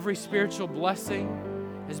 Every spiritual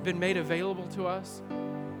blessing has been made available to us.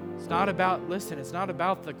 It's not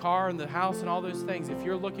about the car and the house and all those things. If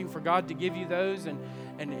you're looking for God to give you those,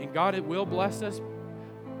 and God will bless us,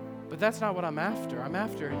 but that's not what I'm after. I'm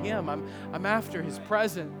after Him. I'm after His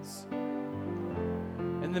presence.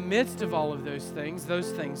 In the midst of all of those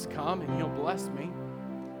things come and He'll bless me.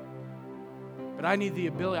 But I need the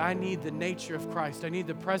ability, I need the nature of Christ. I need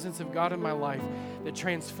the presence of God in my life that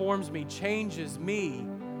transforms me, changes me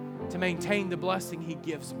to maintain the blessing He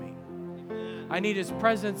gives me. I need His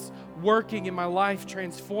presence working in my life,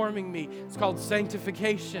 transforming me. It's called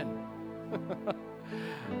sanctification.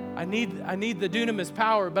 I need the dunamis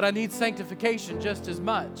power, but I need sanctification just as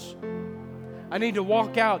much. I need to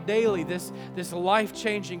walk out daily this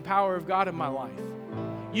life-changing power of God in my life.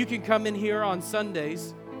 You can come in here on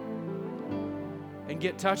Sundays and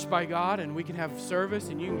get touched by God, and we can have service,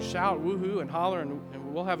 and you can shout, woohoo, and holler, and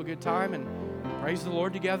we'll have a good time and praise the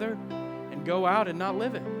Lord together and go out and not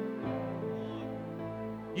live it.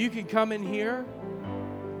 You can come in here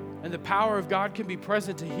and the power of God can be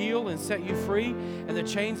present to heal and set you free, and the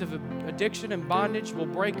chains of addiction and bondage will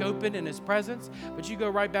break open in His presence. But you go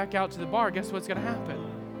right back out to the bar, guess what's going to happen?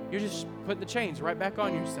 You're just putting the chains right back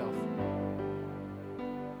on yourself.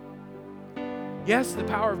 Yes, the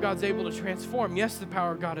power of God's able to transform. Yes, the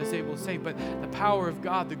power of God is able to save, but the power of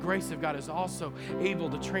God, the grace of God is also able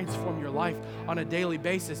to transform your life on a daily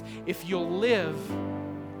basis if you'll live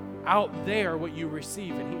out there what you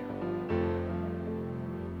receive in here.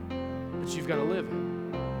 But you've got to live it.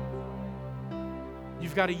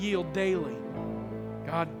 You've got to yield daily.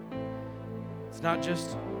 God, it's not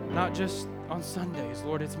just on Sundays.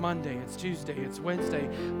 Lord, it's Monday, it's Tuesday, it's Wednesday.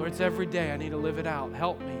 Lord, it's every day. I need to live it out.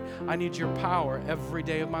 Help me. I need your power every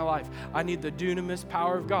day of my life. I need the dunamis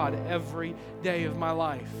power of God every day of my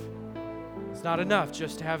life. It's not enough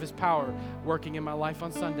just to have His power working in my life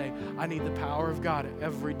on Sunday. I need the power of God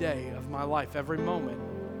every day of my life, every moment.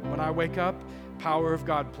 When I wake up, power of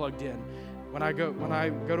God plugged in. When I go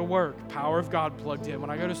to work, power of God plugged in. When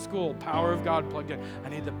I go to school, power of God plugged in. I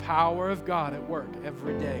need the power of God at work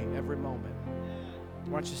every day, every moment.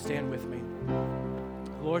 Why don't you stand with me?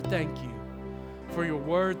 Lord, thank you for your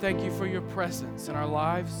word. Thank you for your presence in our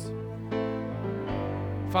lives.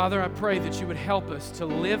 Father, I pray that you would help us to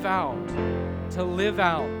live out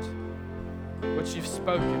what you've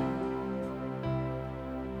spoken.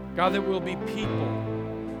 God, that we'll be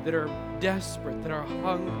people that are desperate, that are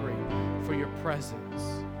hungry for your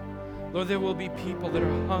presence. Lord, there will be people that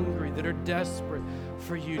are hungry, that are desperate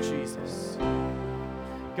for you, Jesus.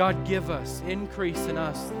 God, give us, increase in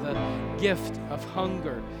us the gift of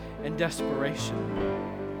hunger and desperation.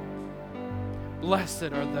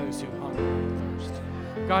 Blessed are those who hunger and thirst.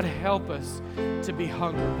 God, help us to be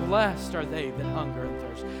hungry. Blessed are they that hunger and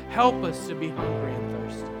thirst. Help us to be hungry and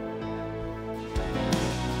thirst.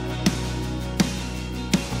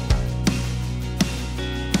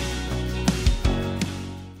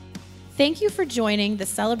 Thank you for joining the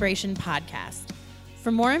Celebration Podcast.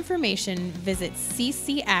 For more information, visit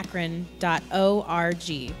ccakron.org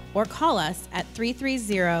or call us at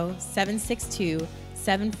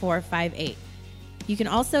 330-762-7458. You can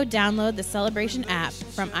also download the Celebration app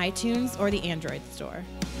from iTunes or the Android store.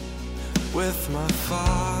 With my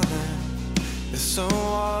Father is so